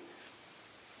weak.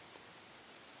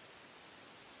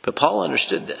 But Paul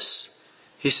understood this.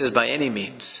 He says, by any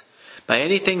means, by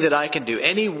anything that I can do,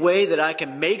 any way that I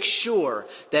can make sure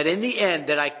that in the end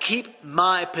that I keep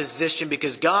my position,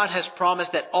 because God has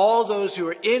promised that all those who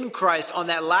are in Christ on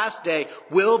that last day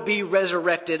will be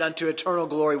resurrected unto eternal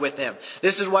glory with him.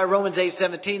 This is why Romans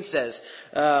 8:17 says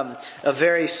a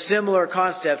very similar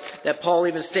concept, that Paul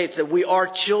even states that we are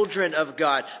children of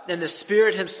God, and the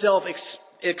Spirit himself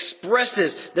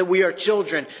expresses that we are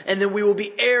children, and then we will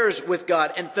be heirs with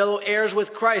God and fellow heirs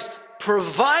with Christ,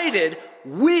 provided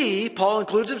we, Paul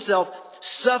includes himself,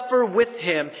 suffer with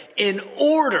him in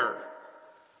order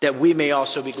that we may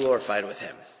also be glorified with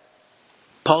him.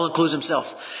 Paul includes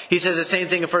himself. He says the same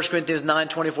thing in 1 Corinthians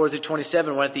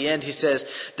 9:24-27, when at the end he says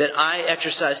that I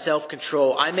exercise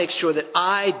self-control. I make sure that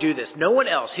I do this. No one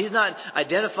else. He's not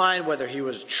identifying whether he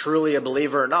was truly a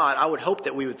believer or not. I would hope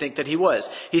that we would think that he was.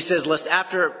 He says, lest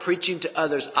after preaching to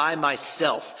others, I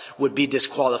myself would be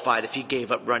disqualified if he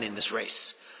gave up running this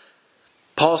race.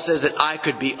 Paul says that I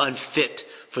could be unfit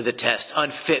for the test,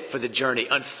 unfit for the journey,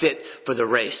 unfit for the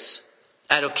race.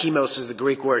 Adokimos is the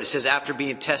Greek word. It says after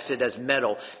being tested as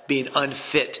metal, being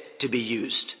unfit to be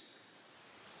used.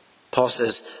 Paul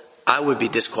says, I would be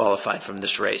disqualified from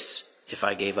this race if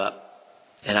I gave up.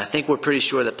 And I think we're pretty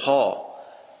sure that Paul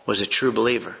was a true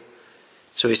believer.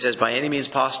 So he says, by any means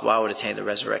possible, I would attain the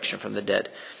resurrection from the dead.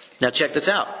 Now check this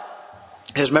out.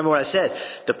 Because remember what I said,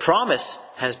 the promise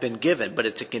has been given, but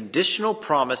it's a conditional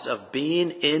promise of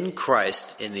being in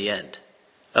Christ in the end,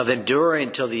 of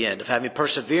enduring till the end, of having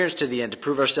perseverance to the end to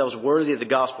prove ourselves worthy of the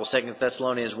gospel. 2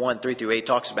 Thessalonians 1:3-8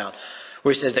 talks about,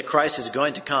 where he says that Christ is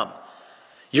going to come.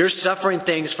 You're suffering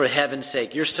things for heaven's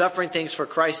sake. You're suffering things for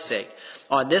Christ's sake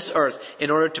on this earth in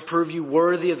order to prove you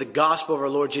worthy of the gospel of our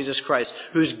Lord Jesus Christ,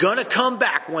 who's going to come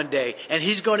back one day, and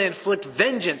he's going to inflict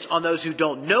vengeance on those who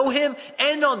don't know him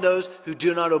and on those who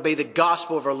do not obey the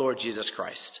gospel of our Lord Jesus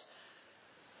Christ.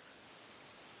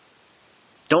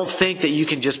 Don't think that you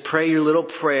can just pray your little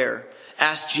prayer,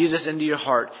 ask Jesus into your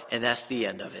heart, and that's the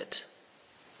end of it.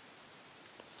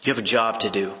 You have a job to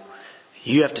do.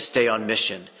 You have to stay on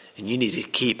mission, and you need to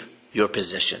keep your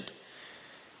position.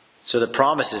 So the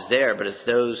promise is there, but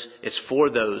it's for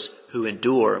those who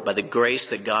endure by the grace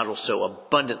that God will so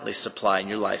abundantly supply in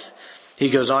your life.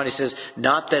 He goes on, he says,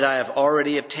 not that I have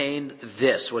already obtained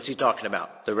this. What's he talking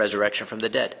about? The resurrection from the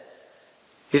dead.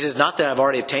 He says, not that I've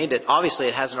already obtained it. Obviously,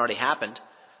 it hasn't already happened.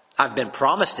 I've been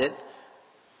promised it,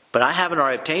 but I haven't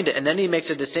already obtained it. And then he makes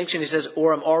a distinction. He says,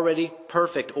 or I'm already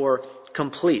perfect or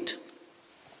complete.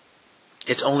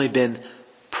 It's only been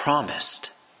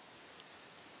promised.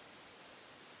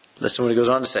 Listen to what he goes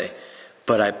on to say.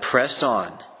 But I press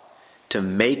on to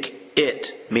make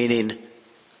it, meaning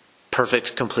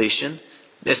perfect completion,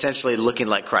 essentially looking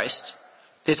like Christ.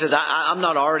 He says, I'm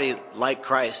not already like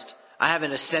Christ. I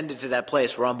haven't ascended to that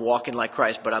place where I'm walking like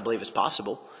Christ, but I believe it's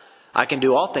possible. I can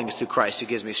do all things through Christ who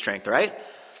gives me strength, right?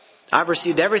 I've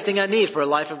received everything I need for a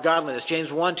life of godliness.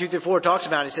 James 1, 2 through 4 talks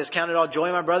about it. He says, count it all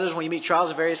joy, my brothers, when you meet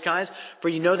trials of various kinds, for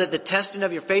you know that the testing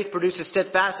of your faith produces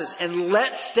steadfastness. And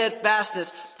let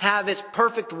steadfastness have its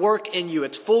perfect work in you,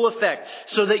 its full effect,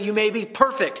 so that you may be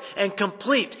perfect and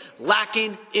complete,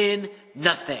 lacking in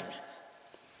nothing.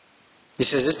 He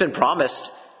says, it's been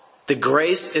promised. The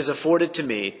grace is afforded to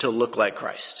me to look like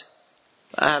Christ.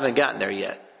 I haven't gotten there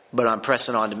yet, but I'm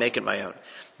pressing on to make it my own.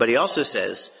 But he also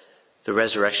says, the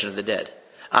resurrection of the dead.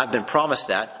 I've been promised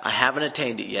that. I haven't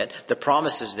attained it yet. The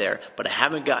promise is there, but I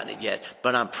haven't gotten it yet.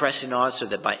 But I'm pressing on so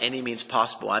that by any means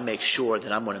possible, I make sure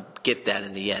that I'm going to get that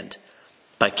in the end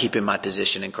by keeping my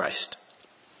position in Christ.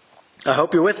 I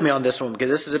hope you're with me on this one, because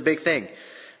this is a big thing.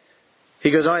 He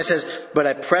goes on, he says, but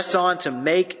I press on to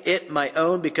make it my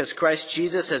own because Christ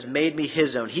Jesus has made me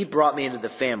his own. He brought me into the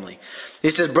family.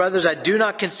 He says, brothers, I do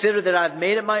not consider that I've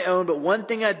made it my own, but one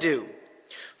thing I do,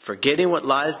 forgetting what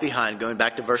lies behind, going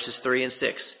back to verses 3 and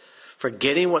 6,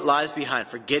 forgetting what lies behind,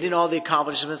 forgetting all the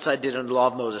accomplishments I did under the law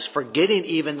of Moses, forgetting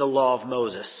even the law of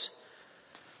Moses,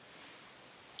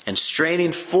 and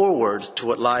straining forward to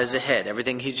what lies ahead,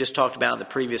 everything he just talked about in the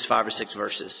previous 5 or 6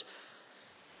 verses.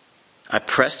 I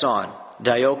pressed on,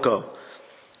 dioko,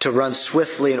 to run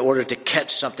swiftly in order to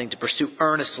catch something, to pursue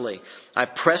earnestly. I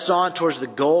pressed on towards the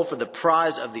goal for the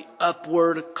prize of the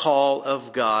upward call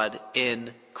of God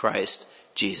in Christ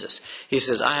Jesus. He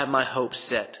says, I have my hope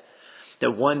set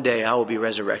that one day I will be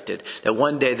resurrected, that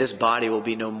one day this body will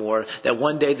be no more, that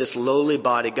one day this lowly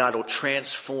body God will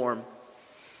transform,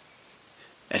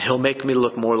 and he'll make me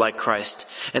look more like Christ,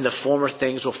 and the former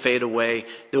things will fade away.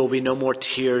 There will be no more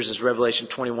tears, as Revelation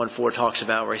 21:4 talks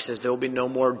about, where he says there will be no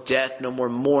more death, no more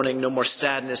mourning, no more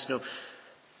sadness. The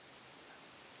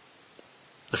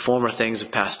former things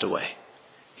have passed away.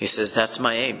 He says, that's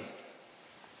my aim.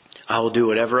 I will do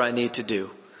whatever I need to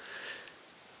do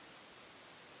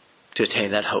to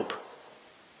attain that hope.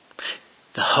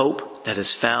 The hope that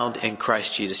is found in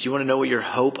Christ Jesus. You want to know what your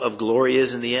hope of glory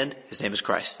is in the end? His name is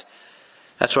Christ.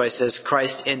 That's why it says,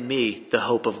 Christ in me, the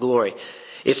hope of glory.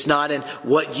 It's not in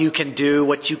what you can do,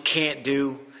 what you can't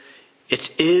do. It's,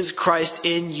 is Christ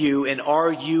in you, and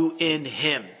are you in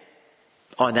him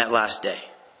on that last day?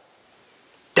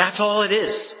 That's all it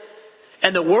is.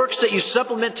 And the works that you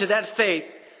supplement to that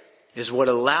faith is what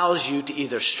allows you to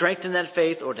either strengthen that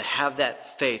faith or to have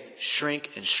that faith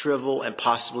shrink and shrivel and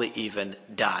possibly even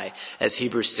die, as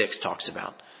Hebrews 6 talks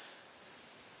about.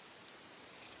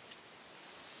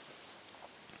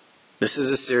 This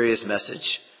is a serious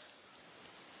message.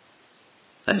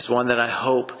 And it's one that I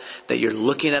hope that you're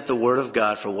looking at the Word of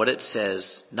God for what it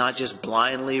says, not just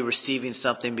blindly receiving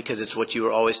something because it's what you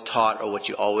were always taught or what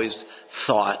you always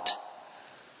thought,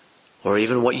 or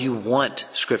even what you want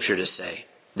Scripture to say.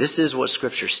 This is what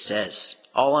Scripture says.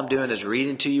 All I'm doing is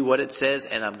reading to you what it says,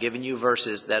 and I'm giving you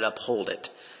verses that uphold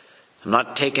it. I'm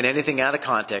not taking anything out of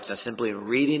context. I'm simply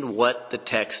reading what the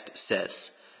text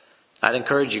says. I'd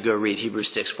encourage you to go read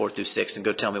Hebrews 6, 4 through 6, and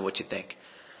go tell me what you think.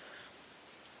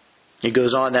 He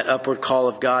goes on, that upward call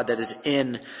of God that is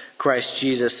in Christ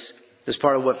Jesus is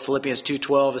part of what Philippians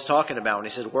 2:12 is talking about when he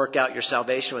says, work out your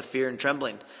salvation with fear and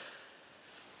trembling.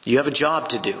 You have a job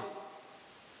to do.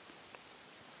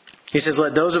 He says,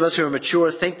 let those of us who are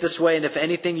mature think this way, and if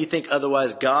anything you think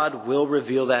otherwise, God will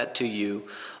reveal that to you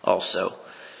also.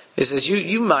 He says,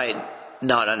 you might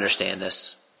not understand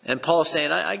this. And Paul is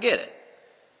saying, I get it.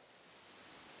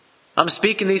 I'm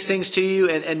speaking these things to you,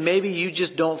 and maybe you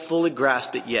just don't fully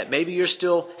grasp it yet. Maybe you're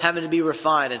still having to be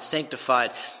refined and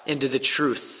sanctified into the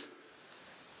truth.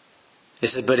 He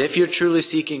said, but if you're truly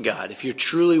seeking God, if you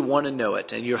truly want to know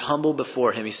it, and you're humble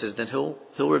before him, he says, then he'll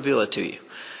reveal it to you.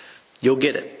 You'll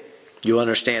get it. You'll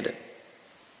understand it.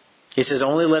 He says,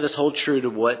 only let us hold true to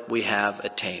what we have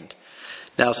attained.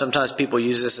 Now, sometimes people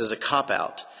use this as a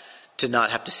cop-out to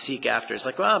not have to seek after. It's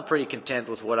like, well, I'm pretty content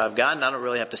with what I've gotten. I don't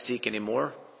really have to seek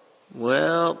anymore.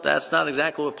 Well, that's not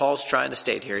exactly what Paul's trying to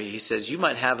state here. He says you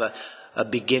might have a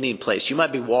beginning place. You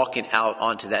might be walking out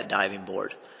onto that diving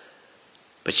board.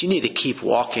 But you need to keep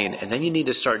walking, and then you need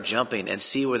to start jumping and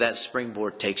see where that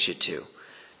springboard takes you to.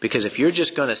 Because if you're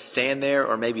just going to stand there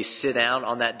or maybe sit down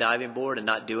on that diving board and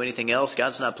not do anything else,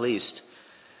 God's not pleased.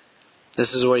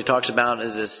 This is what he talks about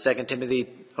is this 2 Timothy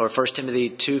or 1 Timothy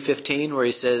 2:15, where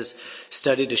he says,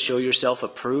 study to show yourself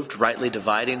approved, rightly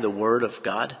dividing the word of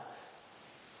God.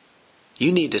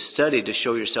 You need to study to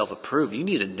show yourself approved. You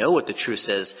need to know what the truth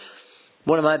says.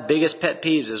 One of my biggest pet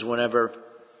peeves is whenever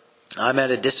I'm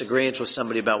at a disagreement with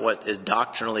somebody about what is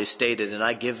doctrinally stated, and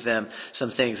I give them some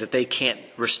things that they can't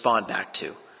respond back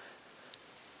to.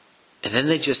 And then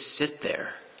they just sit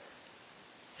there.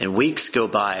 And weeks go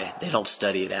by, they don't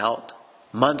study it out.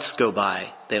 Months go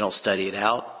by. They don't study it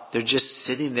out. They're just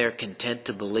sitting there content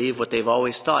to believe what they've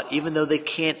always thought, even though they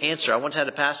can't answer. I once had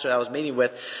a pastor I was meeting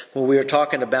with when we were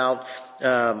talking about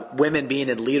women being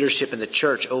in leadership in the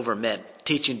church over men,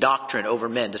 teaching doctrine over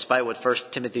men, despite what 1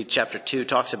 Timothy chapter 2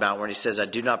 talks about, where he says, I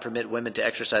do not permit women to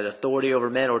exercise authority over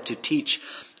men or to teach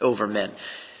over men.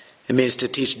 It means to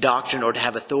teach doctrine or to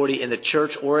have authority in the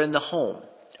church or in the home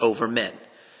over men.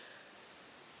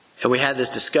 And we had this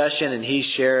discussion, and he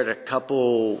shared a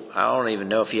couple, I don't even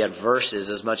know if he had verses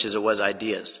as much as it was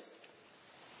ideas.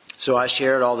 So I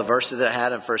shared all the verses that I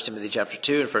had in 1 Timothy chapter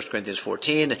 2 and 1 Corinthians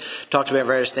 14, and talked about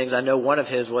various things. I know one of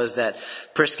his was that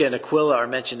Prisca and Aquila are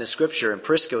mentioned in Scripture, and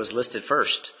Prisca was listed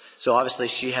first. So obviously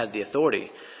she had the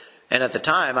authority. And at the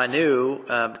time I knew,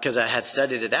 because I had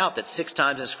studied it out, that 6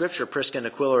 times in Scripture Prisca and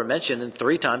Aquila were mentioned, and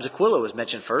 3 times Aquila was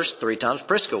mentioned first, 3 times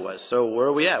Prisca was. So where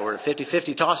are we at? We're at a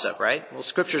 50-50 toss-up, right? Well,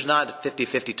 Scripture's not a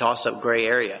 50-50 toss-up gray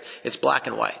area. It's black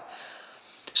and white.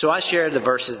 So I shared the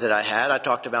verses that I had. I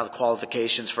talked about the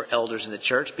qualifications for elders in the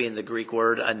church, being the Greek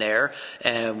word aner,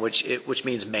 and which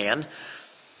means man.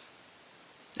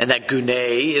 And that gune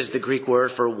is the Greek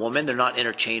word for woman. They're not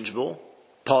interchangeable.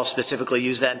 Paul specifically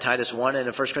used that in Titus 1 and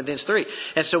in 1 Corinthians 3.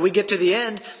 And so we get to the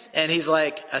end, and he's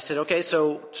like, I said, okay,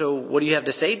 so what do you have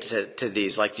to say to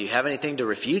these? Like, do you have anything to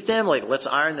refute them? Like, let's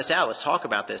iron this out. Let's talk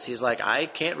about this. He's like, I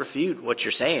can't refute what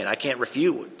you're saying. I can't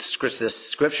refute the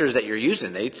scriptures that you're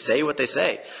using. They say what they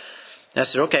say. And I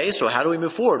said, okay, so how do we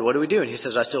move forward? What do we do? And he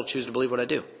says, I still choose to believe what I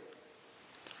do.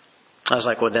 I was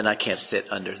like, well, then I can't sit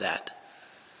under that.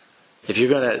 If you're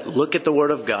going to look at the Word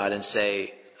of God and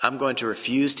say, I'm going to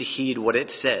refuse to heed what it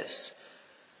says,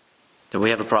 then we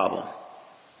have a problem.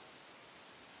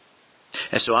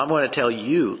 And so I'm going to tell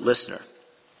you, listener,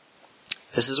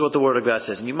 this is what the Word of God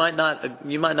says. And you might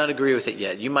not agree with it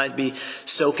yet. You might be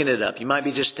soaking it up. You might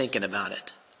be just thinking about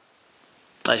it.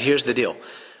 But here's the deal.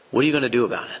 What are you going to do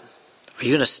about it? Are you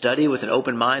going to study with an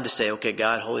open mind to say, okay,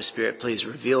 God, Holy Spirit, please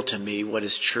reveal to me what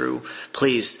is true.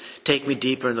 Please take me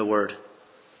deeper in the Word.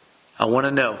 I want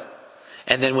to know.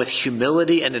 And then with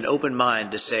humility and an open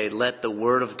mind to say, let the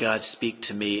Word of God speak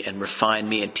to me and refine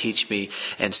me and teach me,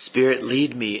 and Spirit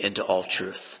lead me into all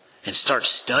truth. And start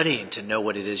studying to know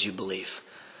what it is you believe.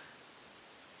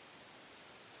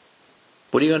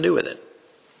 What are you going to do with it?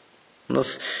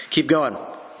 Let's keep going.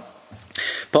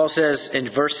 Paul says in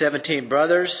verse 17,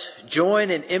 brothers,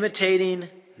 join in imitating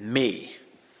me.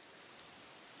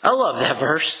 I love that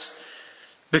verse.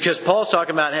 Because Paul's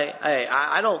talking about, hey,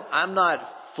 I'm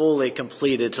not fully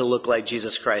completed to look like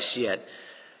Jesus Christ yet.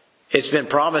 It's been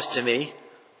promised to me,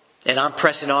 and I'm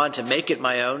pressing on to make it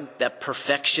my own. That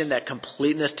perfection, that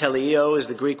completeness, teleio is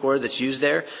the Greek word that's used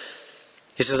there.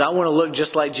 He says, I want to look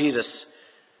just like Jesus.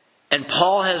 And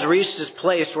Paul has reached this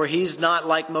place where he's not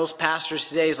like most pastors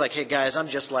today. He's like, hey guys, I'm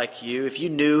just like you. If you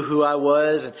knew who I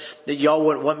was, and that y'all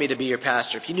wouldn't want me to be your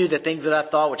pastor. If you knew the things that I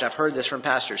thought, which I've heard this from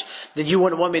pastors, then you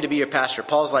wouldn't want me to be your pastor.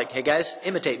 Paul's like, hey guys,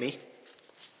 imitate me.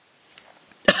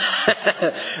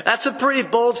 That's a pretty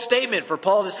bold statement for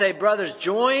Paul to say, brothers,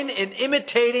 join in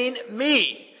imitating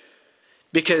me.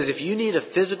 Because if you need a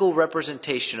physical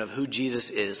representation of who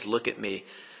Jesus is, look at me.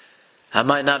 I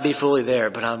might not be fully there,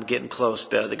 but I'm getting close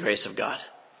by the grace of God.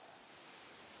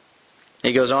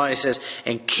 He goes on, he says,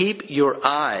 and keep your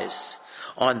eyes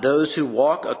on those who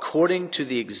walk according to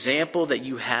the example that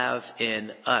you have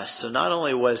in us. So not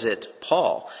only was it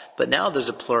Paul, but now there's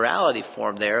a plurality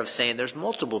form there of saying there's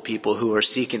multiple people who are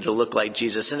seeking to look like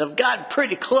Jesus and have gotten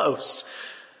pretty close.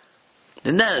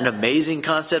 Isn't that an amazing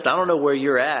concept? I don't know where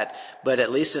you're at, but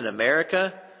at least in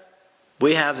America,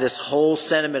 we have this whole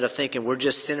sentiment of thinking we're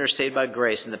just sinners saved by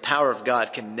grace, and the power of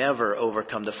God can never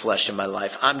overcome the flesh in my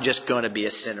life. I'm just going to be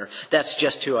a sinner. That's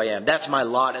just who I am. That's my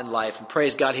lot in life. And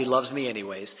praise God, He loves me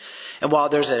anyways. And while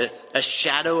there's a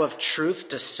shadow of truth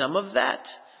to some of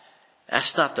that,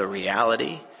 that's not the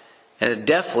reality. And it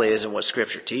definitely isn't what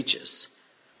Scripture teaches.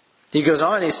 He goes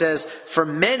on, he says, for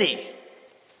many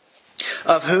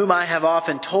of whom I have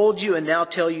often told you and now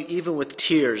tell you even with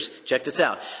tears. Check this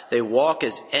out. They walk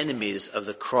as enemies of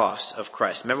the cross of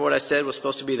Christ. Remember what I said was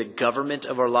supposed to be the government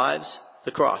of our lives?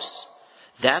 The cross.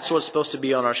 That's what's supposed to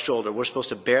be on our shoulder. We're supposed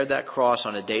to bear that cross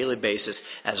on a daily basis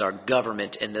as our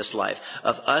government in this life.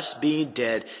 Of us being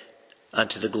dead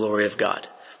unto the glory of God.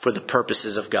 For the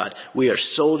purposes of God. We are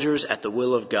soldiers at the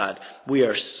will of God. We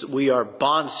are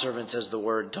bondservants, as the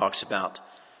word talks about.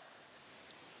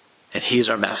 And He's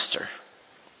our master.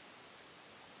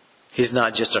 He's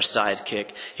not just our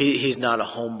sidekick. He's not a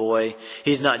homeboy.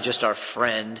 He's not just our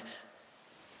friend.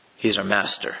 He's our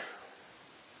master.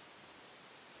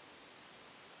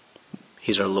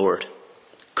 He's our Lord.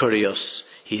 Kurios.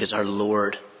 He is our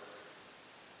Lord.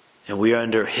 And we are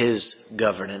under his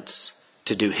governance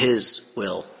to do his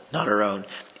will, not our own.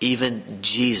 Even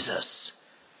Jesus.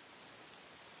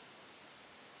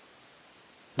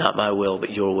 Not my will,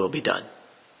 but your will be done.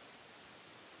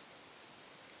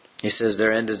 He says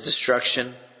their end is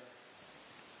destruction.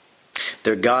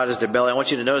 Their God is their belly. I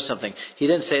want you to notice something. He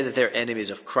didn't say that they're enemies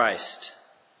of Christ.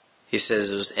 He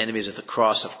says it was enemies of the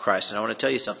cross of Christ. And I want to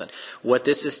tell you something. What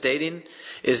this is stating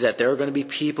is that there are going to be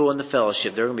people in the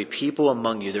fellowship. There are going to be people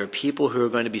among you. There are people who are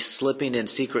going to be slipping in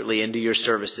secretly into your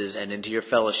services and into your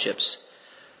fellowships,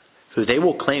 who they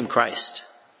will claim Christ.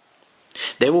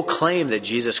 They will claim that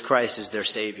Jesus Christ is their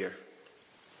Savior.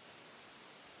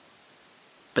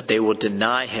 But they will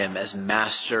deny him as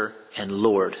Master and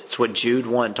Lord. It's what Jude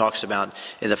 1 talks about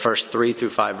in the first 3 through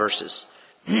 5 verses.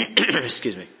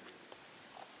 Excuse me.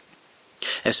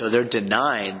 And so they're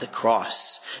denying the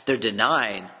cross. They're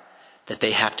denying that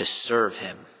they have to serve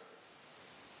him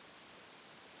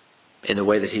in the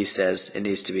way that he says it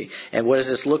needs to be. And what does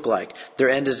this look like? Their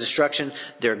end is destruction.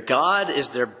 Their God is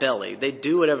their belly. They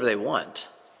do whatever they want.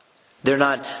 They're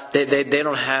not. They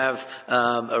don't have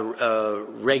a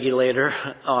regulator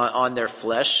on their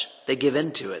flesh. They give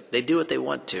in to it. They do what they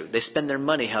want to. They spend their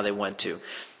money how they want to.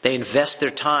 They invest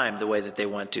their time the way that they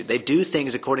want to. They do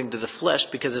things according to the flesh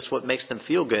because it's what makes them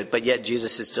feel good. But yet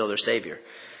Jesus is still their Savior.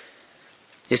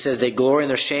 He says they glory in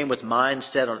their shame with minds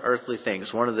set on earthly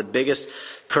things. One of the biggest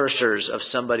cursors of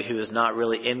somebody who is not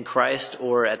really in Christ,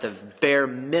 or at the bare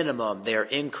minimum they are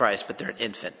in Christ but they're an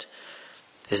infant,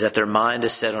 is that their mind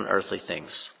is set on earthly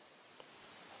things.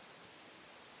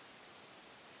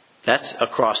 That's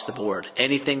across the board.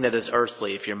 Anything that is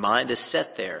earthly, if your mind is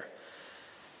set there,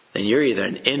 then you're either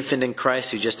an infant in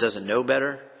Christ who just doesn't know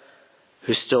better,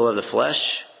 who's still of the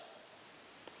flesh,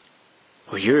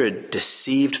 or you're a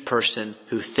deceived person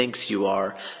who thinks you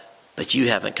are, but you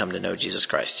haven't come to know Jesus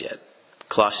Christ yet.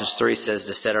 Colossians 3 says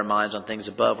to set our minds on things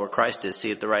above where Christ is,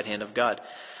 seated at the right hand of God.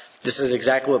 This is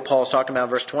exactly what Paul's talking about in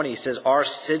verse 20. He says, our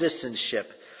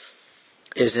citizenship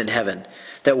is in heaven.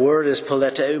 That word is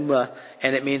politeuma,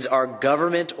 and it means our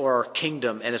government or our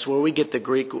kingdom. And it's where we get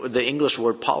the English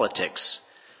word politics.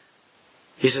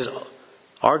 He says,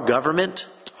 our government,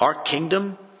 our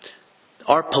kingdom,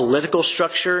 our political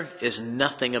structure is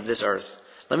nothing of this earth.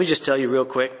 Let me just tell you real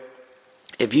quick.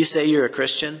 If you say you're a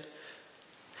Christian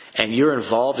and you're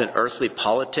involved in earthly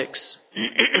politics,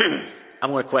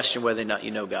 I'm going to question whether or not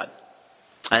you know God.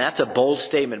 And that's a bold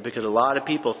statement, because a lot of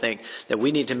people think that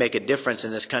we need to make a difference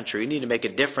in this country. We need to make a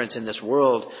difference in this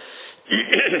world.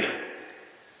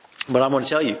 But I'm going to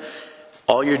tell you,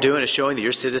 all you're doing is showing that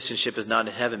your citizenship is not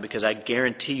in heaven, because I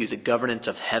guarantee you the governance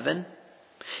of heaven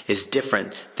is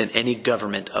different than any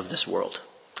government of this world.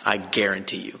 I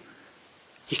guarantee you.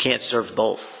 You can't serve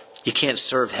both. You can't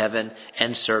serve heaven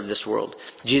and serve this world.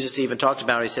 Jesus even talked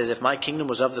about it. He says, if my kingdom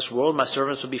was of this world, my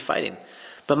servants would be fighting.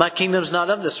 But my kingdom's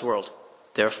not of this world.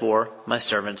 Therefore, my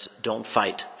servants don't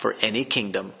fight for any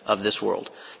kingdom of this world,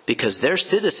 because their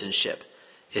citizenship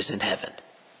is in heaven.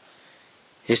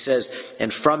 He says,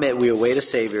 and from it we await a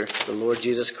Savior, the Lord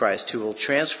Jesus Christ, who will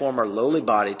transform our lowly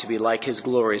body to be like his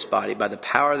glorious body by the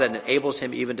power that enables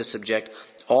him even to subject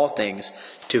all things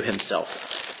to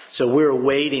himself. So we're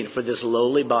waiting for this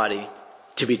lowly body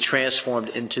to be transformed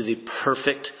into the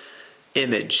perfect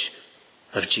image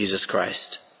of Jesus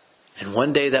Christ. And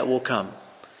one day that will come.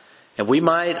 And we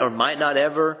might or might not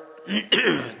ever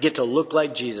get to look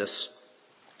like Jesus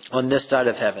on this side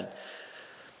of heaven.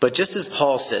 But just as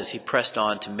Paul says, he pressed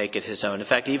on to make it his own. In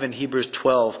fact, even Hebrews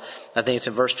 12, I think it's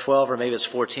in verse 12 or maybe it's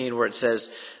 14, where it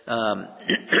says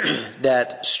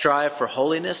that strive for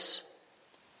holiness.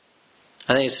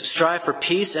 I think it's strive for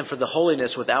peace and for the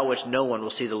holiness without which no one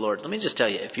will see the Lord. Let me just tell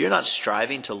you, if you're not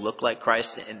striving to look like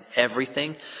Christ in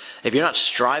everything, if you're not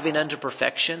striving unto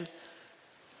perfection,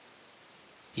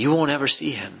 you won't ever see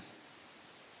him.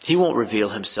 He won't reveal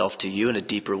himself to you in a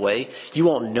deeper way. You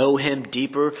won't know him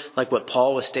deeper like what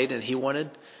Paul was stating that he wanted.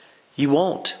 You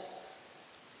won't.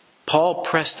 Paul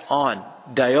pressed on.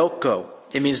 Dioko.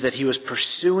 It means that he was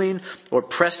pursuing or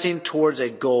pressing towards a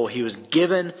goal. He was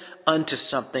given unto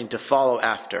something to follow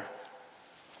after.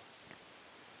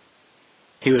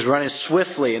 He was running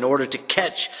swiftly in order to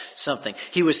catch something.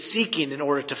 He was seeking in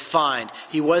order to find.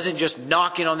 He wasn't just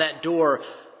knocking on that door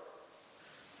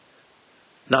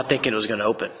not thinking it was going to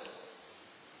open.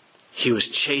 He was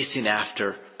chasing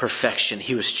after perfection.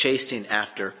 He was chasing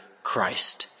after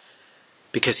Christ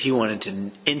because he wanted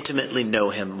to intimately know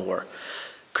him more.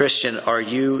 Christian, are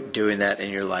you doing that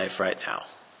in your life right now?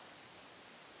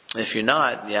 If you're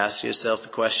not, you ask yourself the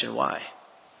question, why?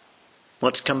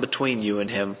 What's come between you and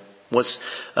him? What's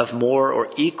of more or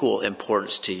equal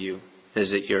importance to you?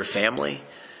 Is it your family?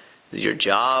 Is it your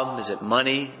job? Is it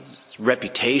money? Is it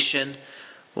reputation?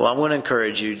 Well, I want to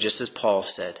encourage you, just as Paul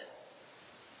said,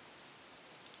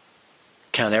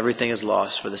 count everything as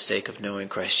lost for the sake of knowing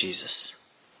Christ Jesus.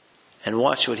 And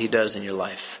watch what he does in your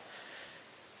life.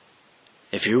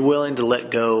 If you're willing to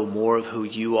let go more of who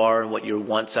you are and what your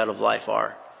wants out of life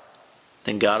are,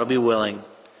 then God will be willing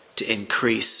to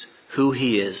increase who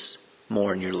he is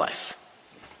more in your life.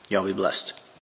 Y'all be blessed.